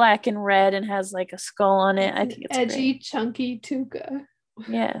black and red and has like a skull on it. I think it's edgy, great. Chunky Tuca.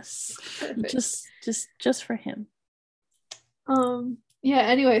 Yes. just for him. Yeah,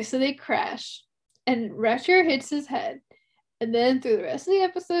 anyway, so they crash and Wrecker hits his head. And then through the rest of the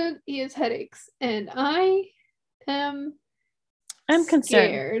episode, he has headaches. And I'm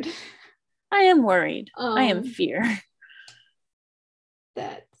concerned. I am worried. I am fear.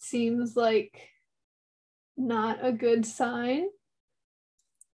 That seems like not a good sign.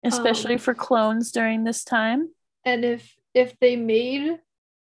 Especially for clones during this time. And if they made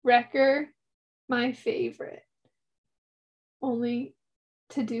Wrecker my favorite, only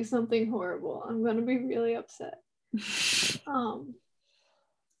to do something horrible, I'm gonna be really upset. Do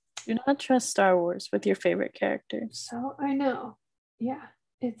not trust Star Wars with your favorite characters. So I know. Yeah,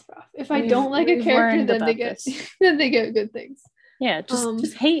 it's rough. If I don't like a we've character, learned then they about get this. then they get good things. Yeah,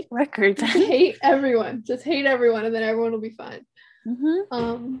 just hate Wrecker Just then. hate everyone. Just hate everyone, and then everyone will be fine.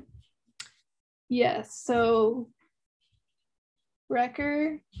 Yes, so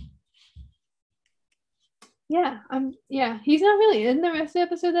Wrecker. Yeah, he's not really in the rest of the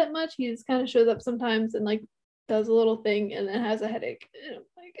episode that much. He just kind of shows up sometimes and like does a little thing and then has a headache. And I'm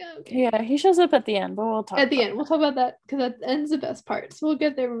like, okay. Yeah, he shows up at the end, but we'll talk at the end. We'll talk about that because that ends the best part. So we'll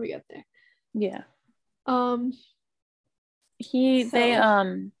get there when we get there. Yeah. Then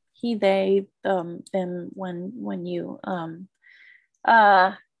when you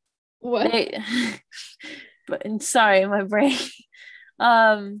what? But sorry, my brain.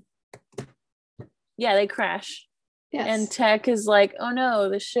 Yeah, they crash. Yes. And Tech is like, oh no,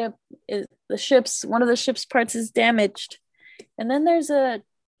 one of the ship's parts is damaged. And then there's a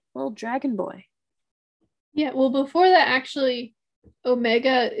little dragon boy. Yeah, well, before that, actually,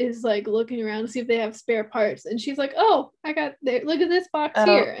 Omega is like looking around to see if they have spare parts, and she's like, "Oh, I got there. Look at this box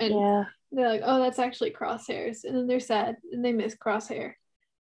here." And they're like, "Oh, that's actually Crosshairs." And then they're sad and they miss Crosshair.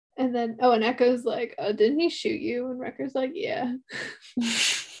 And then and Echo's like, "Oh, didn't he shoot you?" And Wrecker's like, "Yeah."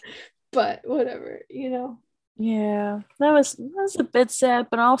 But whatever, Yeah, that was a bit sad,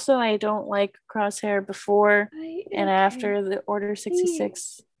 but also I don't like Crosshair before and after the Order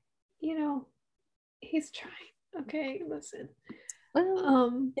 66. He's trying. Okay, listen.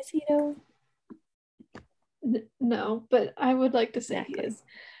 Well, is he though? No, but I would like to say exactly. He is.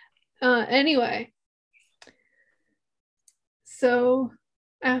 Anyway, so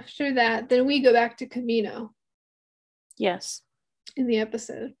after that, then we go back to Kamino. Yes. In the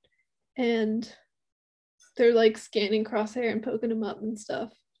episode, and they're like scanning Crosshair and poking him up and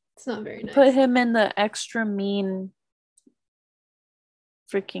stuff. It's not very nice. Put him in the extra mean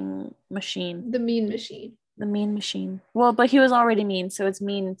freaking machine. The mean machine. The mean machine. Well, but he was already mean, so it's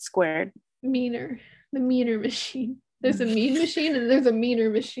mean squared. Meaner. The meaner machine. There's a mean machine and there's a meaner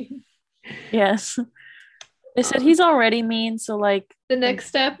machine. Yes. They said he's already mean, so like the next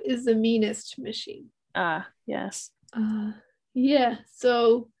step is the meanest machine. Yes. Yeah.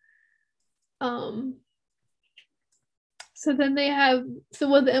 So so then they have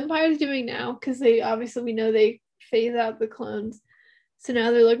what the Empire's doing now, because they obviously we know they phase out the clones. So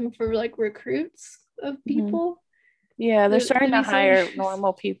now they're looking for like recruits of people. Yeah, they're starting to hire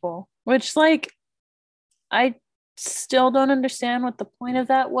normal people, which like I still don't understand what the point of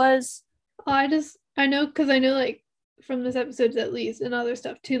that was. I know like from this episode at least and other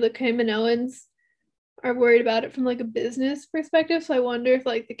stuff too, the Kaminoans are worried about it from like a business perspective. So I wonder if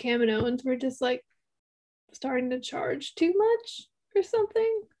like the Kaminoans were just like starting to charge too much or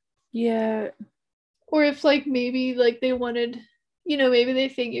something. Yeah. Or if like maybe like they wanted, maybe they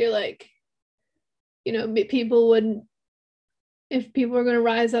figure like, people wouldn't, if people are going to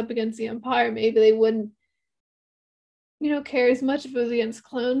rise up against the Empire, maybe they wouldn't, care as much if it was against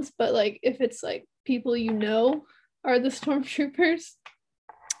clones. But like if it's like people are the stormtroopers,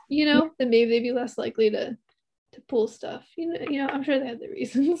 then maybe they'd be less likely to pull stuff. I'm sure they had their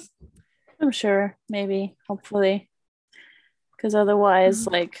reasons. I'm sure, maybe, hopefully, because otherwise,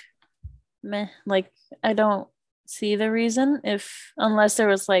 like, meh, like I don't see the reason unless there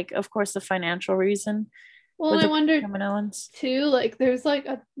was like, of course, the financial reason. Well, I wonder too, like there's like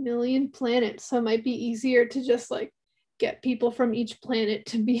 1 million planets, so it might be easier to just like get people from each planet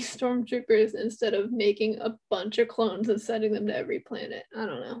to be stormtroopers instead of making a bunch of clones and sending them to every planet. I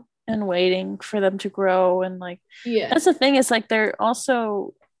don't know. And waiting for them to grow and like, yeah, that's the thing. Is like they're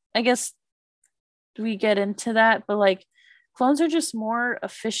also, I guess we get into that, but like clones are just more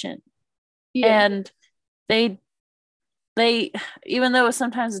efficient. Yeah. And they even though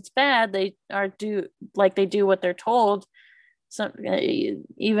sometimes it's bad, they do what they're told. So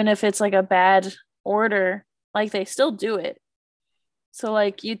even if it's like a bad order, like they still do it. So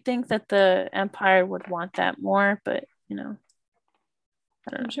like you'd think that the Empire would want that more, but I don't know.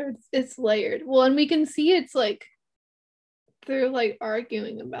 I'm sure it's layered. Well, and we can see it's like they're like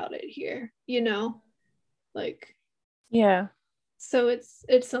arguing about it here, like yeah. So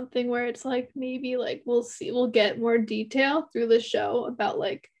it's something where it's like maybe like we'll get more detail through the show about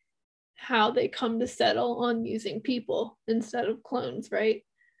like how they come to settle on using people instead of clones, right?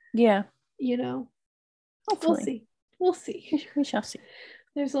 Yeah. Hopefully. We'll see. We shall see.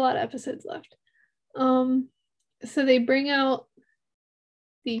 There's a lot of episodes left. So they bring out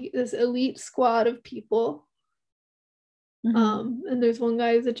this elite squad of people. And there's one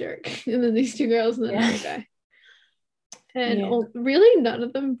guy who's a jerk, and then these two girls and then another guy. and Yeah. really none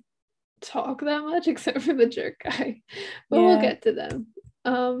of them talk that much except for the jerk guy. But we'll Yeah. get to them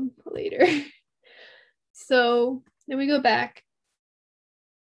later. So then we go back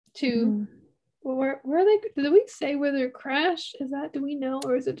to where are they? Did we say where they crashed? Do we know,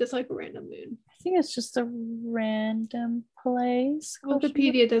 or is it just like a random moon? I think it's just a random place.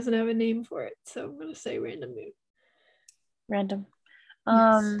 Wikipedia doesn't have a name for it, so I'm gonna say random moon. Random.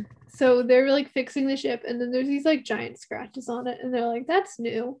 Yes. So they're like fixing the ship, and then there's these like giant scratches on it, and they're like, that's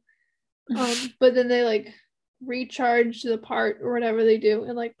new. But then they like recharge the part or whatever they do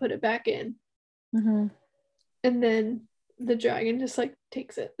and like put it back in. Mm-hmm. And then the dragon just like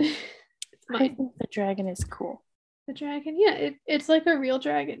takes it. It's mine. I think the dragon is cool. The dragon, yeah, it's like a real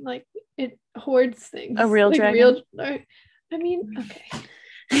dragon. Like it hoards things. A real like dragon. I mean,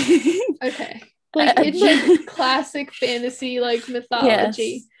 okay. Okay. Like in like classic fantasy like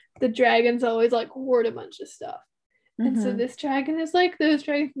mythology, the dragons always like hoard a bunch of stuff. And so this dragon is like those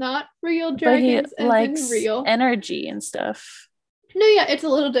dragons, not real dragons, but he likes real energy and stuff. No, yeah, it's a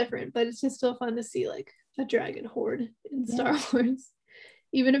little different, but it's just still fun to see like a dragon hoard in Star Wars.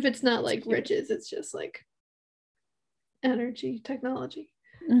 Even if it's not like riches, it's just like energy, technology.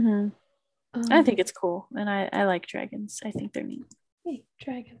 I think it's cool, and I like dragons. I think they're neat. Hey,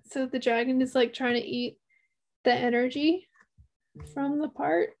 dragon. So the dragon is like trying to eat the energy from the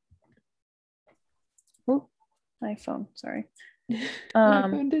part. Oh, my phone, sorry. My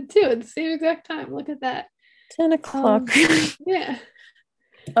phone did too at the same exact time. Look at that. 10 o'clock. Yeah.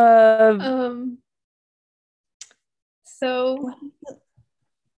 So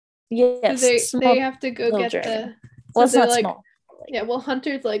yes, so they have to go get dragon. It's not like, small. Yeah, well,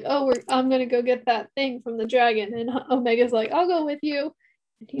 Hunter's like, oh, I'm gonna go get that thing from the dragon, and Omega's like, I'll go with you,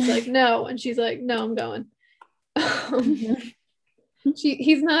 and he's like, no, and she's like, no, I'm going.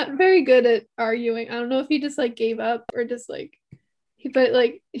 He's not very good at arguing. I don't know if he just like gave up or just like, he's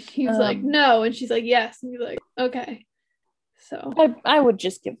like, no, and she's like, yes, and he's like, okay. So I would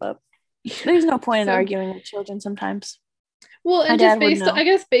just give up. There's no point in arguing with children sometimes. Well, and just I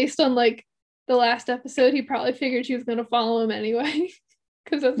guess based on like the last episode, he probably figured she was going to follow him anyway,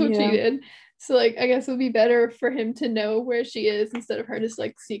 because that's what she did. So like, I guess it would be better for him to know where she is instead of her just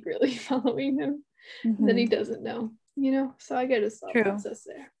like secretly following him. Then he doesn't know, you know. So I get his thought process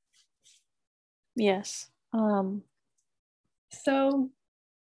there. Yes. So.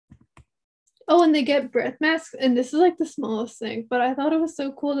 Oh, and they get breath masks, and this is like the smallest thing, but I thought it was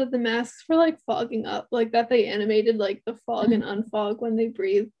so cool that the masks were like fogging up, like that they animated like the fog and unfog when they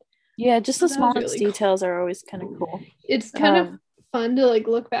breathe. Yeah, just the smallest details are always kind of cool. It's kind of fun to like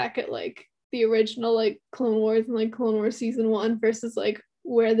look back at like the original like Clone Wars and like Clone Wars season 1 versus like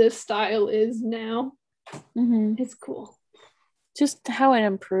where this style is now. It's cool. Just how it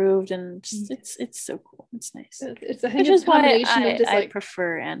improved, and just, it's so cool. It's nice. It's a combination of just I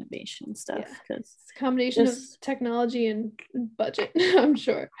prefer animation stuff because it's a combination of technology and budget. I'm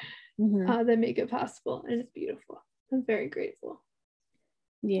sure that make it possible, and it's beautiful. I'm very grateful.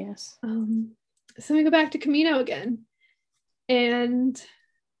 Yes. So we go back to Kamino again, and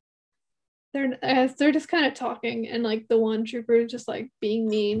they're just kind of talking, and like the one trooper is just like being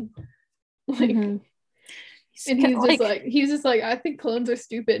mean, like. And he's just like, I think clones are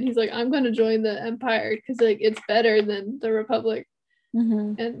stupid. And he's like, I'm going to join the Empire because like it's better than the Republic.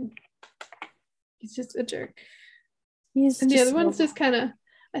 And he's just a jerk. And the other one's just kind of,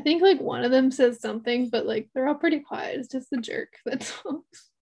 I think like one of them says something, but like they're all pretty quiet. It's just the jerk that's all.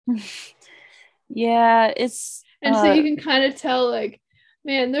 Yeah, it's. And so you can kind of tell like,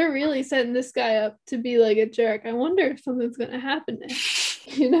 man, they're really setting this guy up to be like a jerk. I wonder if something's going to happen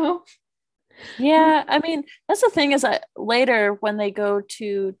next, you know? Yeah, I mean, that's the thing is that later when they go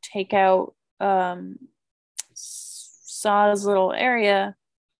to take out Saw's little area,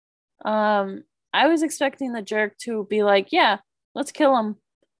 I was expecting the jerk to be like, yeah, let's kill him.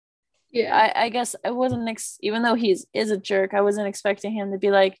 Yeah, I guess I wasn't even though he is a jerk, I wasn't expecting him to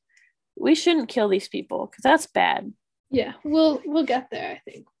be like, we shouldn't kill these people because that's bad. Yeah, we'll get there, I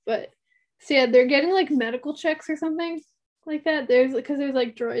think. But so yeah, they're getting like medical checks or something like that. There's like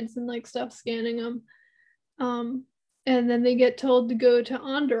droids and like stuff scanning them, and then they get told to go to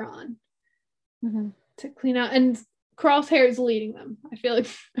Onderon to clean out, and Crosshair's leading them. I feel like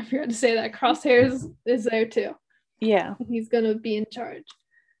I forgot to say that Crosshair's is there too. Yeah, he's gonna be in charge.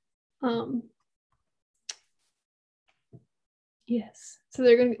 Yes, so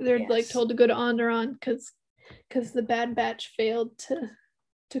they're like told to go to Onderon because the Bad Batch failed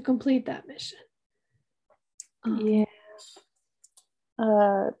to complete that mission.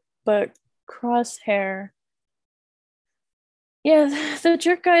 But Crosshair Yeah, the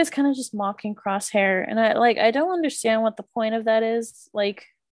jerk guy is kind of just mocking Crosshair, and I don't understand what the point of that is. Like,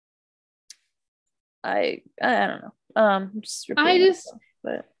 I don't know. I'm just I repeating just, myself,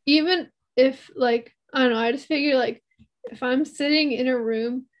 but even if like, I don't know, I just figure like if I'm sitting in a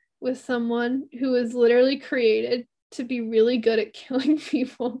room with someone who is literally created to be really good at killing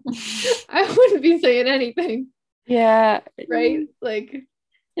people, I wouldn't be saying anything, yeah, right? Like,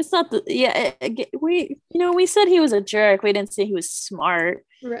 it's not the yeah. We said he was a jerk. We didn't say he was smart.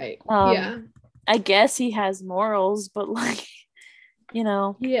 right. Um, Yeah. I guess he has morals, but like, you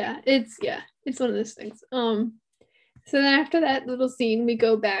know, It's one of those things. So then after that little scene, we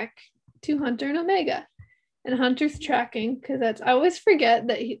go back to Hunter and Omega. And Hunter's tracking because I always forget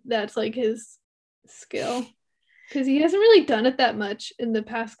that that's like his skill because he hasn't really done it that much in the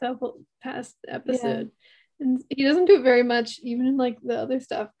past episode, and he doesn't do it very much even in like the other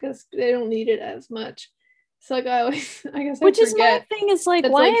stuff because they don't need it as much. So like I guess which I is my forget thing. Is like,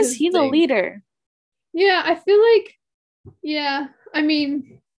 that's why like is his he the thing. leader? Yeah, I feel like I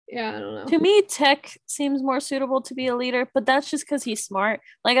mean, I don't know. To me, Tech seems more suitable to be a leader, but that's just because he's smart.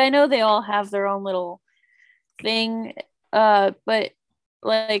 Like I know they all have their own little thing, but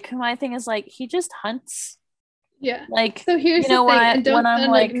like my thing is like he just hunts. Yeah. Like So here's the when thing, and when I'm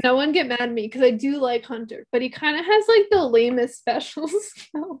like like, no one get mad at me because I do like Hunter, but he kind of has like the lamest special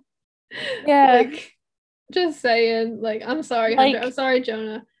skill. yeah, Like, just saying, like, I'm sorry, Hunter. I'm like sorry,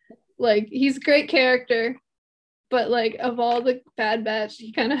 Jonah. Like, he's a great character, but like of all the Bad Batch,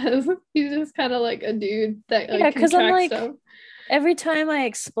 he kind of has he's just kind of like a dude that yeah, like can because I'm track like stuff. every time I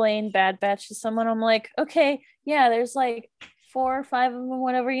explain Bad Batch to someone, I'm like, okay, yeah, there's like 4 or 5 of them,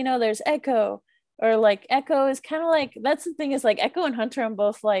 whatever, there's Echo. Or like Echo is kind of like that's the thing is like Echo and Hunter, I'm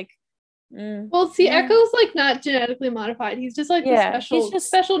both like, Well, see, yeah, Echo's like not genetically modified. He's just like the yeah, he's just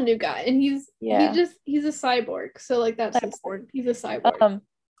special new guy, and yeah, he's a cyborg. So like that's his cyborg. thing. He's a cyborg.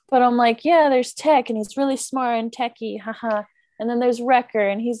 But I'm like, yeah, there's Tech and he's really smart and techy, haha. And then there's Wrecker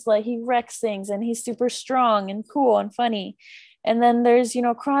and he's like he wrecks things and he's super strong and cool and funny. And then there's,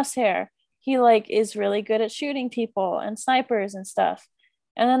 Crosshair. He like is really good at shooting people and snipers and stuff.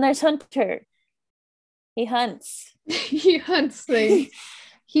 And then there's Hunter. He hunts. He hunts things.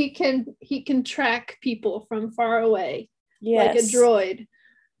 He can track people from far away like a Yes. droid.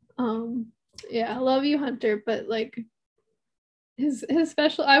 Yeah, I love you, Hunter, but like his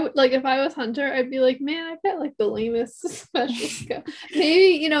special, I would like if I was Hunter, I'd be like, man, I've got like the lamest special skill.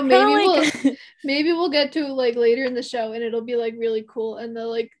 Maybe maybe we'll get to like later in the show and it'll be like really cool and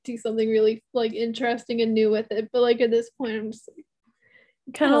they'll like do something really like interesting and new with it. But like at this point, I'm just like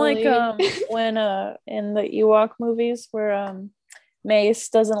kind of like when in the Ewok movies where Mace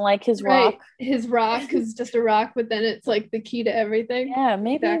doesn't like his rock. His rock is just a rock, but then it's like the key to everything. Yeah,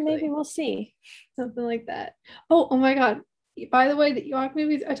 maybe we'll see something like that. Oh my god! By the way, the Ewok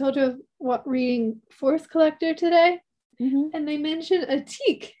movies. I told you I was reading Force Collector today, and they mention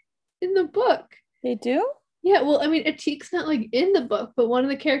Atik in the book. They do? Yeah. Well, I mean, Atik's not like in the book, but one of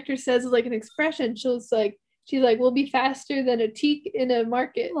the characters says like an expression. She's like, "We'll be faster than Atik in a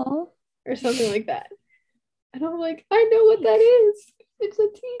market," or something like that. And I'm like, I know what that is. It's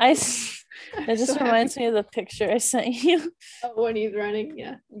Atik. It just reminds me of the picture I sent you. Oh, when he's running,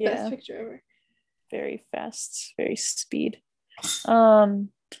 yeah. Best picture ever. Very fast, very speed.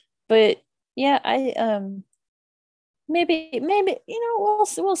 But yeah, I maybe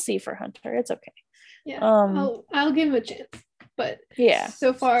we'll see for Hunter. It's okay. Yeah, I'll give him a chance. But yeah,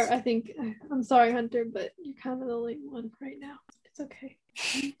 so far I think I'm sorry, Hunter, but you're kind of the lame one right now. It's okay.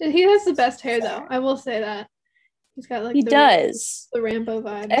 He has the best hair though. I will say that. He's got like the Rambo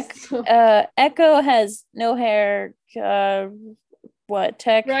vibes. Echo has no hair.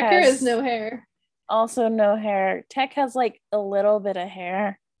 Tech Wrecker has no hair. Also no hair. Tech has like a little bit of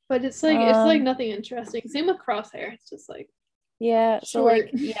hair. But it's like nothing interesting. Same with Crosshair. It's just like short. So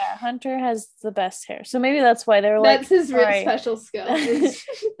like Hunter has the best hair. So maybe that's why they're like that's his special skill. The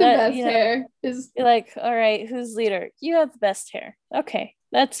best hair is you're like, all right, who's leader? You have the best hair. Okay.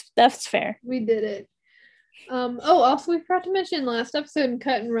 That's fair. We did it. Also we forgot to mention last episode in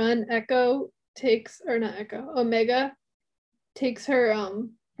Cut and Run, Omega takes her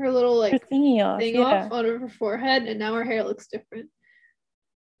little like her thingy off on her forehead, and now her hair looks different,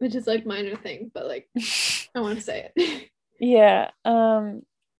 which is like minor thing, but like I want to say it. Yeah.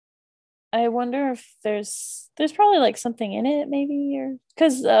 I wonder if there's probably like something in it, maybe, or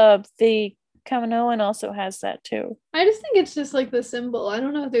because the Kaminoan also has that too. I just think it's just like the symbol. I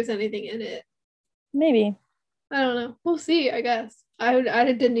don't know if there's anything in it. Maybe. I don't know. We'll see, I guess. I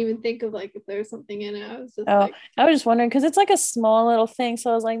didn't even think of like if there was something in it. I was just Oh, like, I was just wondering because it's like a small little thing.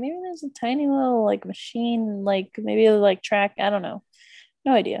 So I was like, maybe there's a tiny little like machine, like maybe like track. I don't know.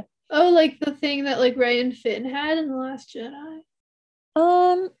 No idea. oh, like the thing that like Rey and Finn had in The Last Jedi.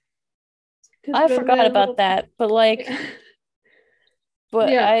 Um, 'Cause I Rey forgot had a about little- that, but like, Yeah. but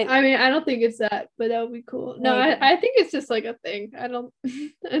Yeah, I I mean, I don't think it's that, but that would be cool. No, maybe I think it's just like a thing. I don't.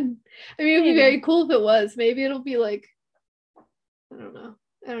 And, I mean, it'd be Maybe. very cool if it was. Maybe it'll be like, I don't know.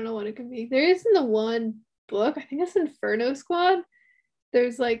 I don't know what it could be. There is in the one book. I think it's Inferno Squad.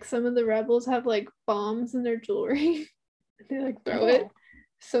 There's like some of the rebels have like bombs in their jewelry. They like throw it. Oh.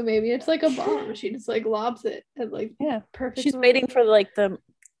 So maybe it's like a bomb. She just like lobs it at like Yeah, perfect. she's moment. waiting for like the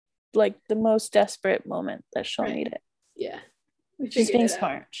most desperate moment that she'll Right. need it. Yeah, we She's figured being it out.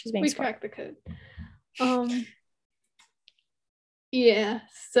 smart. She's being We smart. cracked the code. Yeah.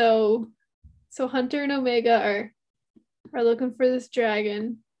 So Hunter and Omega are looking for this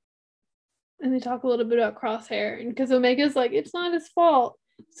dragon, and they talk a little bit about Crosshair, and because Omega's like it's not his fault.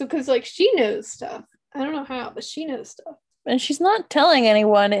 So because like she knows stuff. I don't know how, but she knows stuff. And she's not telling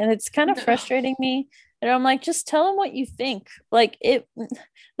anyone, and it's kind of No. frustrating me. And I'm like, just tell them what you think. Like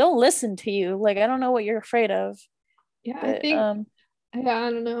they'll listen to you. Like I don't know what you're afraid of. Yeah, But, I think. Yeah, I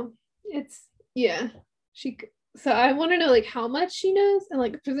don't know. It's yeah. So I want to know like how much she knows, and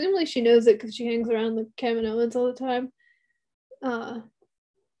like presumably she knows it because she hangs around the Kaminoans all the time. mhm.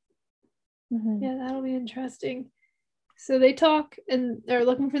 Yeah, that'll be interesting. So they talk and they're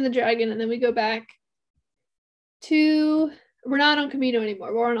looking for the dragon, and then we go back to we're not on Camino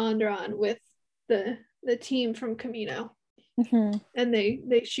anymore. We're on Onderon with the team from Camino. Mhm. And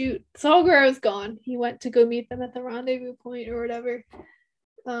they shoot. Saul Guerrero's gone. He went to go meet them at the rendezvous point or whatever.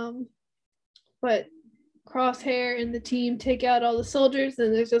 But Crosshair and the team take out all the soldiers,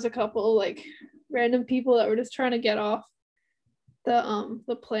 and there's just a couple like random people that were just trying to get off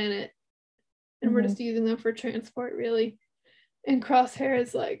the planet, and we're just using them for transport, really. And Crosshair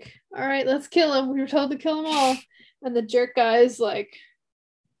is like, all right, let's kill him. We were told to kill them all. And the jerk guy is like,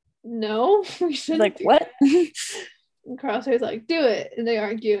 no, we shouldn't. Like what? And Crosshair's like, do it. And they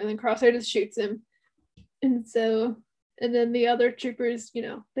argue, and then Crosshair just shoots him. And then the other troopers, they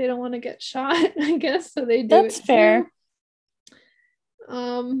don't want to get shot, I guess, so they do That's it fair.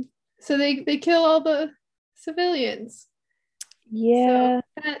 too. So they kill all the civilians. Yeah.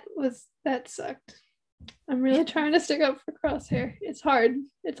 So that sucked. I'm really trying to stick up for Crosshair. It's hard.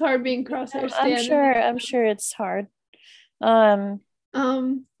 It's hard being Crosshair. I'm sure it's hard. Yeah.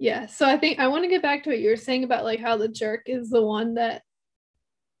 So I think I want to get back to what you were saying about like how the jerk is the one that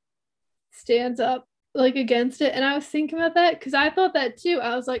stands up like against it. And I was thinking about that because I thought that too.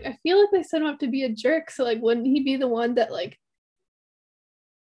 I was like, I feel like they set him up to be a jerk. So like wouldn't he be the one that like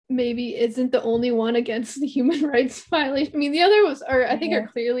maybe isn't the only one against the human rights violation? I mean, the other I think are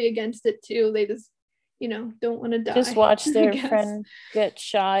clearly against it too. They just don't want to die. Just watch their friend get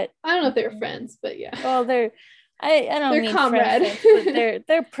shot. I don't know if they were friends, but yeah. Well, I don't they're mean comrade. friends,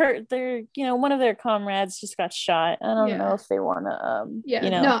 but they're one of their comrades just got shot. I don't know if they want to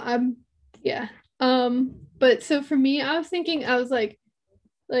but so for me, I was thinking, I was like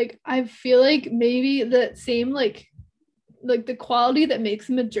I feel like maybe that same like the quality that makes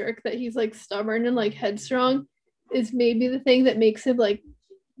him a jerk, that he's like stubborn and like headstrong, is maybe the thing that makes him like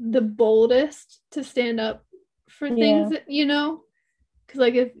the boldest to stand up for things that because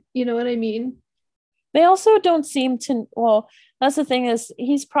like if you know what I mean. They also don't seem to. Well, that's the thing, is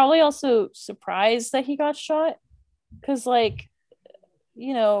he's probably also surprised that he got shot, because like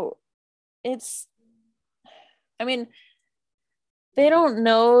it's. I mean, they don't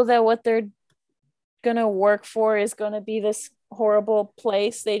know that what they're gonna work for is gonna be this horrible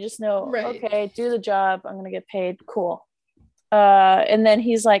place. They just know, right. Okay, do the job. I'm gonna get paid. Cool. And then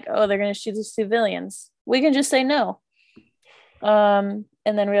he's like, oh, they're gonna shoot the civilians. We can just say no. And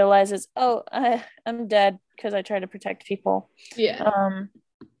then realizes, oh, I'm dead because I tried to protect people. Yeah.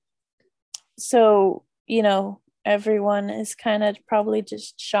 So everyone is kind of probably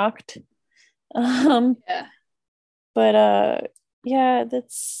just shocked. Yeah. But yeah,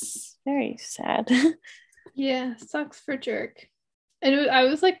 that's very sad. Yeah, sucks for jerk. And I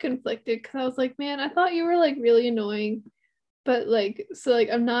was like conflicted because I was like, man, I thought you were like really annoying, but like so like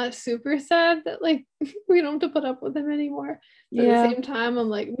I'm not super sad that like we don't have to put up with him anymore. But at the same time, I'm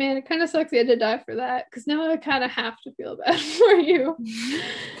like, man, it kind of sucks you had to die for that, because now I kind of have to feel bad for you.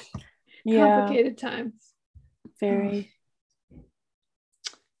 Complicated times. Very.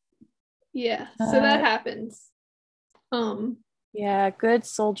 Yeah, so that happens. Yeah, good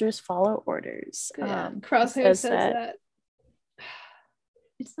soldiers follow orders. Crosshair says that.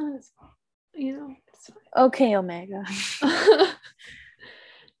 It's not his fault, it's fine. Okay, Omega.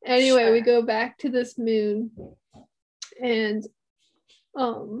 Anyway, Sure. we go back to this moon, and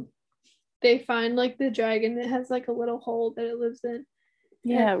they find like the dragon that has like a little hole that it lives in.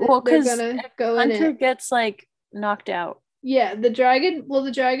 Yeah, And well, they're because gonna go in Hunter it. gets like knocked out. Yeah, the dragon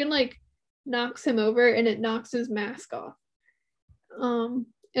like knocks him over and it knocks his mask off.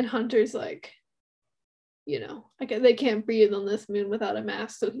 And Hunter's like, they can't breathe on this moon without a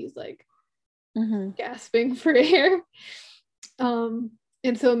mask, so he's like gasping for air.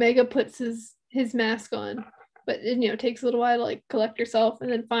 And so Omega puts his mask on, but it takes a little while to like collect herself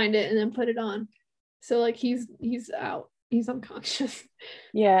and then find it and then put it on. So like he's out. He's unconscious.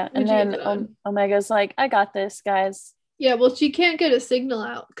 Yeah, and then Omega's like, I got this, guys. Yeah, well, she can't get a signal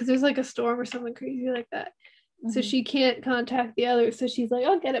out because there's like a storm or something crazy like that. So she can't contact the others. So she's like,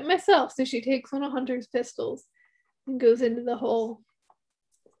 I'll get it myself. So she takes one of Hunter's pistols and goes into the hole.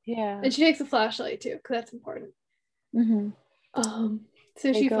 Yeah. And she takes a flashlight too, because that's important.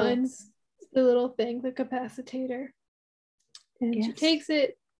 So she finds the little thing, the capacitator. And she takes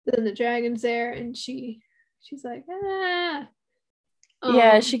it. Then the dragon's there and she's like, ah.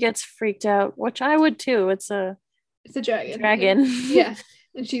 Yeah, she gets freaked out, which I would too. It's a dragon. Yeah.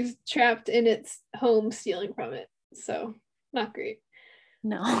 And she's trapped in its home stealing from it. So not great.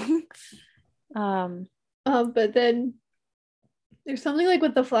 No. But then there's something like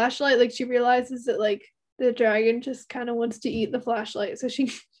with the flashlight, like she realizes that like the dragon just kind of wants to eat the flashlight. So she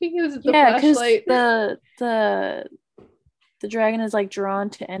uses the flashlight. The dragon is like drawn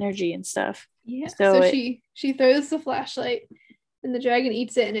to energy and stuff. Yeah. So she throws the flashlight and the dragon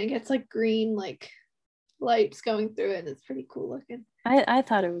eats it and it gets like green like lights going through it and it's pretty cool looking. I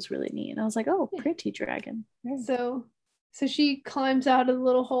thought it was really neat. I was like, oh, pretty dragon. So she climbs out of the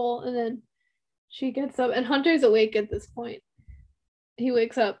little hole and then she gets up and Hunter's awake at this point. He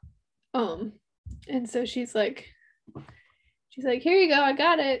wakes up. And so she's like, here you go, I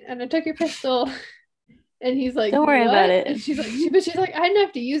got it. And I took your pistol. And he's like, don't worry about it. And she's like, I didn't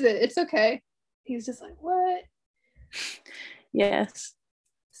have to use it. It's okay. He's just like, what? Yes.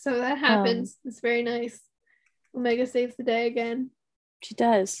 So that happens. It's very nice. Omega saves the day again. She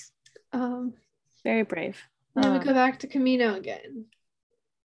does. Very brave. Then we go back to Camino again.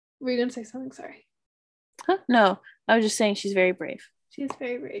 Were you gonna say something? Sorry. Huh? No, I was just saying she's very brave. She's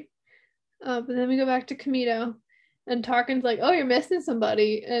very brave. But then we go back to Camino, and Tarkin's like, "Oh, you're missing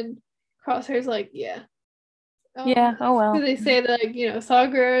somebody," and Crosshair's like, "Yeah." Yeah. Oh well. So they say that like Saw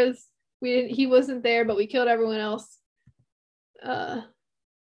Gerrera's he wasn't there, but we killed everyone else.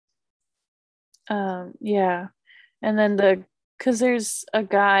 Yeah, and then because there's a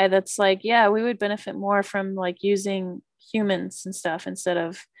guy that's like, yeah, we would benefit more from like using humans and stuff instead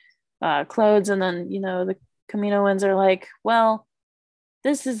of clothes, and then the Kaminoans are like, well,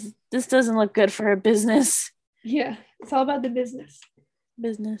 this doesn't look good for her business. Yeah, it's all about the business.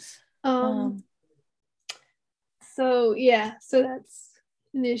 So that's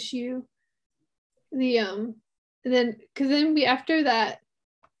an issue. And then because then after that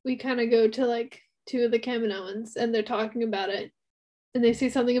we kind of go to like two of the Kaminoans and they're talking about it and they say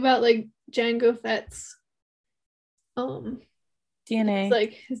something about like Jango Fett's DNA. It's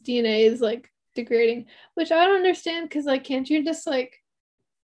like his DNA is like degrading, which I don't understand because like can't you just like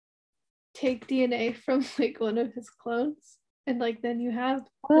take DNA from like one of his clones and like then you have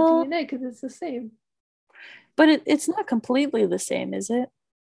the DNA because it's the same. But it's not completely the same, is it?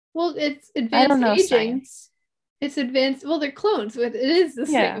 Well, it's advanced I don't know aging. science. It's advanced. Well, they're clones, but it is the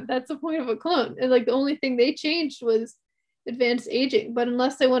same. That's the point of a clone. And like the only thing they changed was advanced aging. But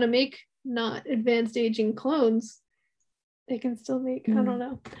unless they want to make not advanced aging clones, they can still make. I don't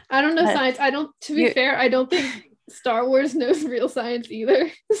know. I don't know science. To be fair, I don't think Star Wars knows real science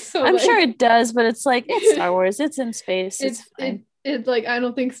either. So I'm sure it does, but it's like it's Star Wars. It's in space. It's fine. It's like I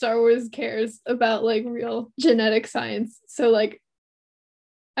don't think Star Wars cares about like real genetic science. So like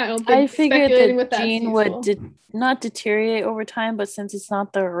I don't think I figured the gene would not deteriorate over time, but since it's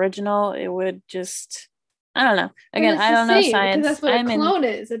not the original, it would just I don't know. Again, I don't know science. That's what a clone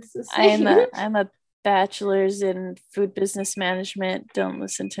is. It's the same. I'm a bachelor's in food business management. Don't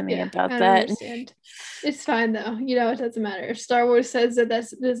listen to me about that. Understand. It's fine though. It doesn't matter. If Star Wars says that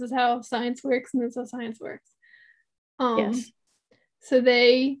this is how science works, and that's how science works. Yes. So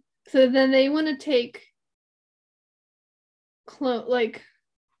then they want to take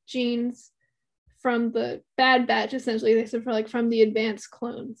genes from the Bad Batch, essentially. They said from the advanced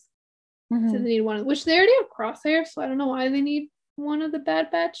clones. So they need one, which they already have Crosshair, so I don't know why they need one of the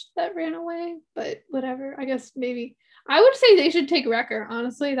Bad Batch that ran away, but whatever. I guess maybe I would say they should take Wrecker.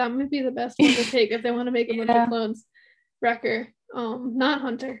 Honestly, that might be the best one to take if they want to make a bunch of clones. Wrecker, not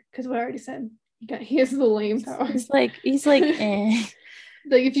Hunter, because we already said he has the lame power. He's like eh.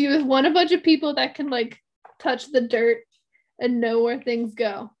 Like if you want a bunch of people that can like touch the dirt and know where things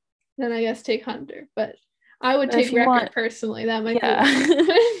go, then I guess take Hunter. But I would take Wrecker personally. That might be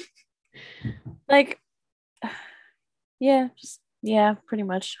like pretty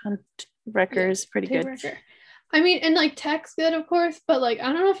much. Wrecker is pretty good. Wrecker. I mean, and like tech's good, of course, but like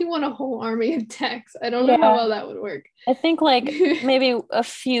I don't know if you want a whole army of techs. I don't know how well that would work. I think like maybe a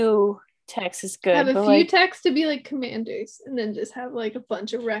few techs is good. Have a few techs to be like commanders, and then just have like a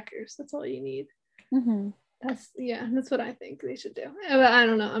bunch of wreckers. That's all you need. Mm-hmm. That's what I think they should do. But I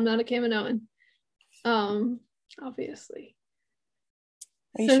don't know. I'm not a Kaminoan. Obviously.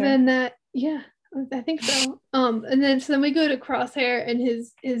 Are you sure? Then I think so. And then we go to Crosshair and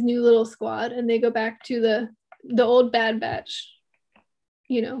his new little squad, and they go back to the old Bad Batch,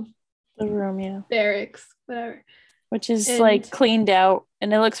 the room, barracks, whatever, which is like cleaned out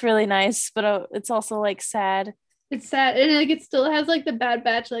and it looks really nice, but it's also like sad. It's sad, and like it still has like the Bad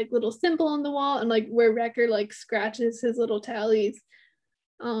Batch like little symbol on the wall, and like where Wrecker like scratches his little tallies.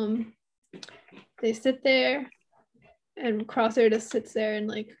 They sit there, and Crosshair just sits there and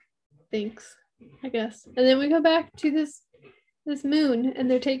like thinks, I guess. And then we go back to this moon, and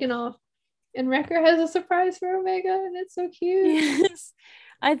they're taking off, and Wrecker has a surprise for Omega, and it's so cute. Yes,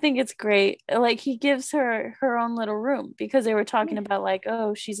 I think it's great. Like he gives her own little room, because they were talking about like,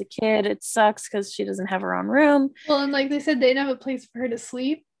 oh, she's a kid, it sucks because she doesn't have her own room. Well, and like they said, they didn't have a place for her to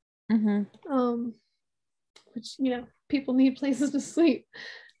sleep. Mm-hmm. Which people need places to sleep.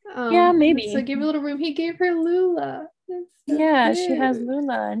 Yeah, maybe. So give her a little room. He gave her Lula. So cute. She has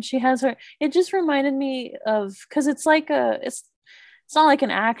Lula, and she has her. It just reminded me of, because it's like it's not like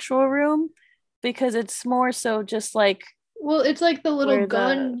an actual room, because it's more so just like. Well, it's like the little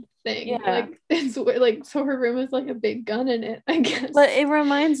gun thing. Yeah. Like it's like, so her room is like a big gun in it, I guess. But it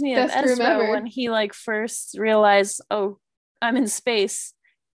reminds me of Ezra when he like first realized, oh, I'm in space.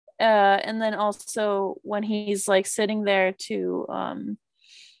 And then also when he's like sitting there to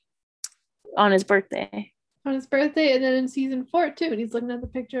on his birthday. On his birthday, and then in season 4 too, and he's looking at the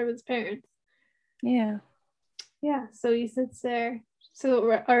picture of his parents. Yeah. Yeah, so he sits there.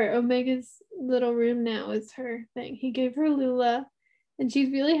 So our Omega's little room now is her thing. He gave her Lula, and she's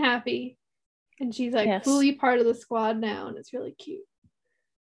really happy. And she's like fully part of the squad now, and it's really cute.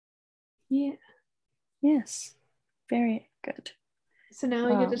 Yeah. Yes. Very good. So now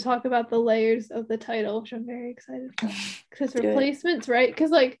we get to talk about the layers of the title, which I'm very excited for. Because replacements, right?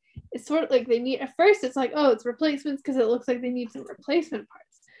 Because like it's sort of like they need, at first it's like, oh, it's replacements because it looks like they need some replacement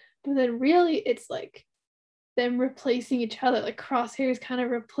parts. But then really it's like them replacing each other. Like Crosshair's kind of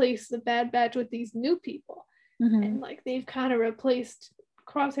replaced the Bad Batch with these new people. Mm-hmm. And like they've kind of replaced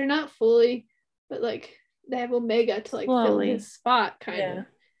Crosshair, not fully, but like they have Omega to like fill his spot kind of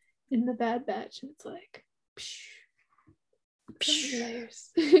in the Bad Batch. And it's like, psh. Layers.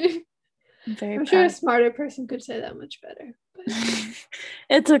 I'm sure a smarter person could say that much better. But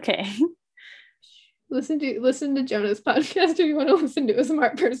it's okay. Listen to Jonah's podcast if you want to listen to a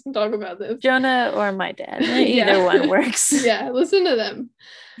smart person talk about this. Jonah or my dad. Either one works. Yeah, listen to them.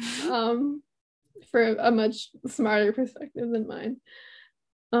 For a much smarter perspective than mine.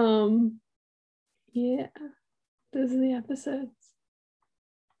 Yeah. Those are the episodes.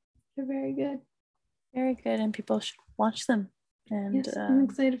 They're very good. Very good, and people should watch them. And yes, I'm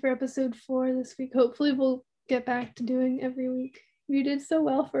excited for episode 4 this week. Hopefully we'll get back to doing every week. You did so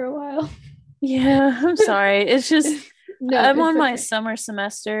well for a while. Yeah, I'm sorry. It's just I'm on my summer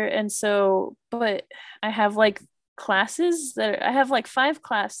semester, and so but I have like classes that I have like 5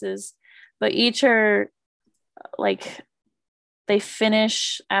 classes, but each are like they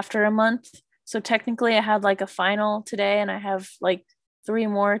finish after a month. So technically I had like a final today, and I have like 3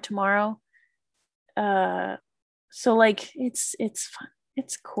 more tomorrow. So like it's fun,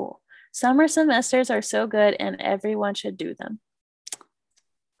 it's cool. Summer semesters are so good, and everyone should do them.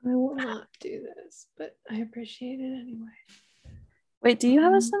 I will not do this, but I appreciate it anyway. Wait, do you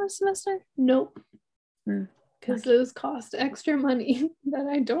have a summer semester? Nope, because those cost extra money that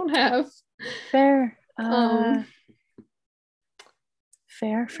I don't have. Fair.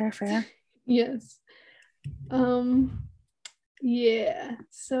 Fair. Yes. Yeah,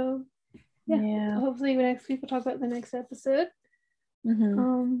 so yeah. Hopefully next week we'll talk about the next episode.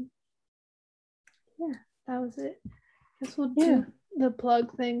 Mm-hmm. Yeah, that was it. Guess we'll do the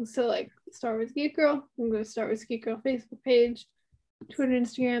plug thing. So like Star Wars Geek Girl, I'm going to Star Wars Geek Girl Facebook page, Twitter,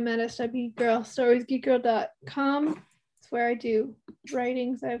 Instagram at SWGeekGirl, StarWarsGeekGirl.com. It's where I do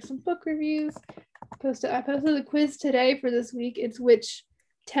writings. I have some book reviews. I posted the quiz today for this week. It's which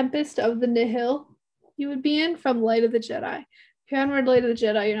Tempest of the Nihil you would be in from Light of the Jedi. If you haven't read Light of the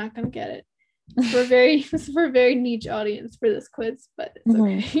Jedi, you're not going to get it. We're this is for a very niche audience for this quiz, but it's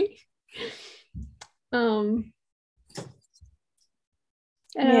okay. And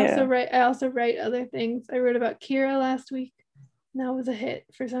I also write other things. I wrote about Kira last week. And that was a hit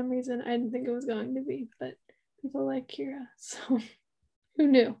for some reason. I didn't think it was going to be, but people like Kira, so who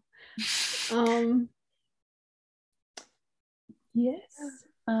knew? Yes.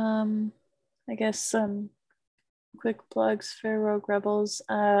 I guess some quick plugs for Rogue Rebels.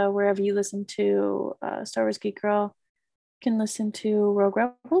 Wherever you listen to Star Wars Geek Girl, you can listen to Rogue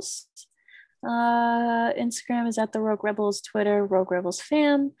Rebels. Instagram is at the Rogue Rebels, Twitter Rogue Rebels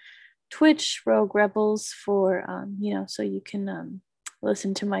Fam, Twitch Rogue Rebels for so you can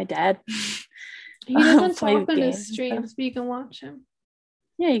listen to my dad. He doesn't talk on his streams, but you can watch him.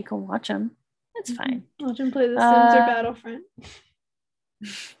 Yeah, you can watch him. It's fine. Watch him play The Sims or Battlefront.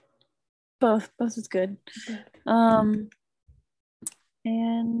 Both is good. And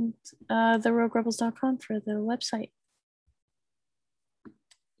theroguerebels.com for the website.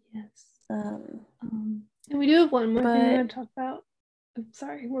 Yes. And we do have one more thing we're going to talk about. I'm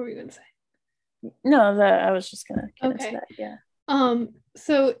sorry, what were we going to say? No, I was just going to get into that. Yeah.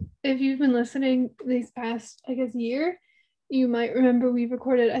 So if you've been listening these past, I guess, year, you might remember we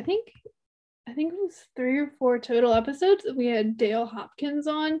recorded, I think it was 3 or 4 total episodes. We had Dale Hopkins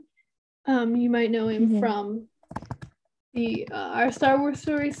on. You might know him from the our Star Wars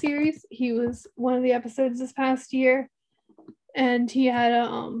Story series. He was one of the episodes this past year, and he had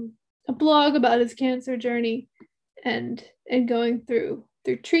a blog about his cancer journey and going through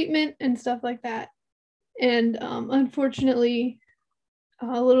treatment and stuff like that. And unfortunately,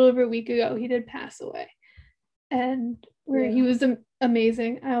 a little over a week ago, he did pass away. And he was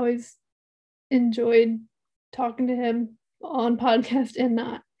amazing. I always enjoyed talking to him on podcast and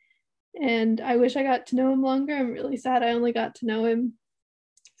not. And I wish I got to know him longer. I'm really sad I only got to know him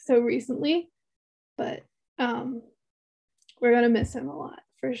so recently. But we're going to miss him a lot,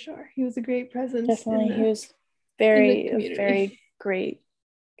 for sure. He was a great presence. Definitely. He was a very great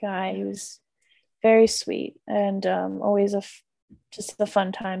guy. He was very sweet and always just a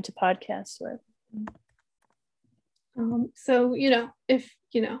fun time to podcast with. So, if,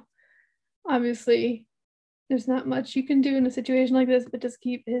 obviously there's not much you can do in a situation like this, but just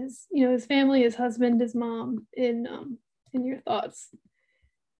keep his family, his husband, his mom in your thoughts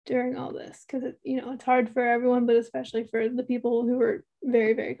during all this, because it's hard for everyone, but especially for the people who are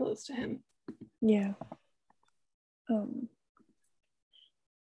very, very close to him. Yeah.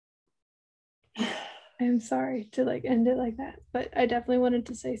 I'm sorry to end it like that, but I definitely wanted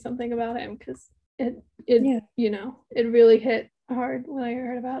to say something about him because it really hit hard when I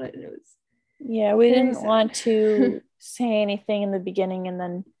heard about it, and it was we didn't want to say anything in the beginning and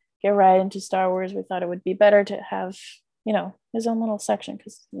then get right into Star Wars. We thought it would be better to have his own little section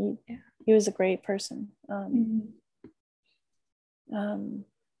because he was a great person. We'll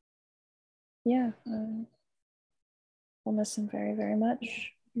miss him very, very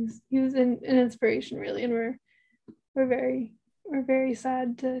much. He was an inspiration, really, and we're very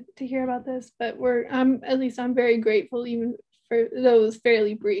sad to hear about this, but I'm very grateful, even for those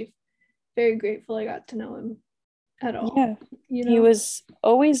fairly brief, very grateful I got to know him at all. Yeah, he was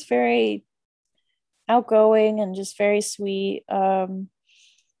always very outgoing and just very sweet, and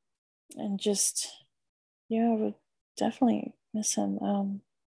just I would definitely miss him.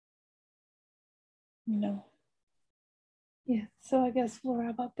 Yeah, so I guess we'll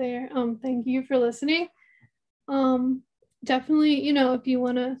wrap up there. Thank you for listening. Definitely, if you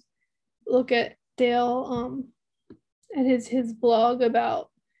want to look at Dale and his blog about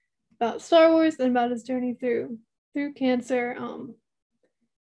Star Wars and about his journey through cancer,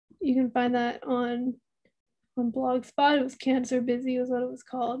 you can find that on Blogspot. It was Cancer Busy was what it was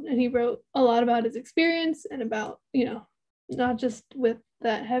called, and he wrote a lot about his experience and about not just with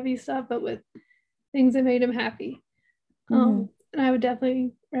that heavy stuff, but with things that made him happy. And I would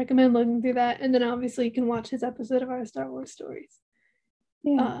definitely recommend looking through that. And then obviously you can watch his episode of our Star Wars Stories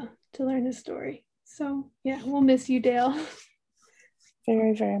to learn his story. So we'll miss you, Dale.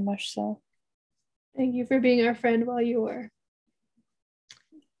 Very, very much so. Thank you for being our friend while you were.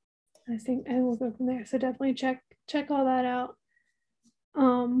 I think I will go from there. So definitely check all that out.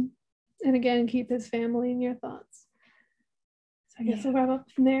 And again, keep his family in your thoughts. So I guess we'll wrap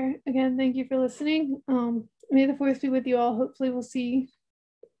up from there. Again, thank you for listening. May the Force be with you all. Hopefully we'll see,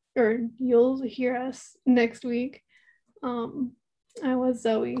 or you'll hear us next week. I was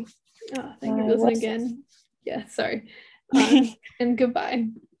Zoe. Thank you for listening again. Yeah, sorry. And goodbye.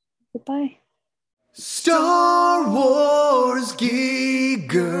 Goodbye. Star Wars Geek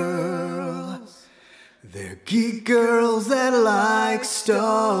Girl, They're geek girls that like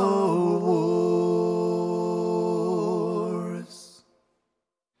Star Wars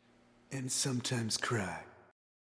and sometimes cry.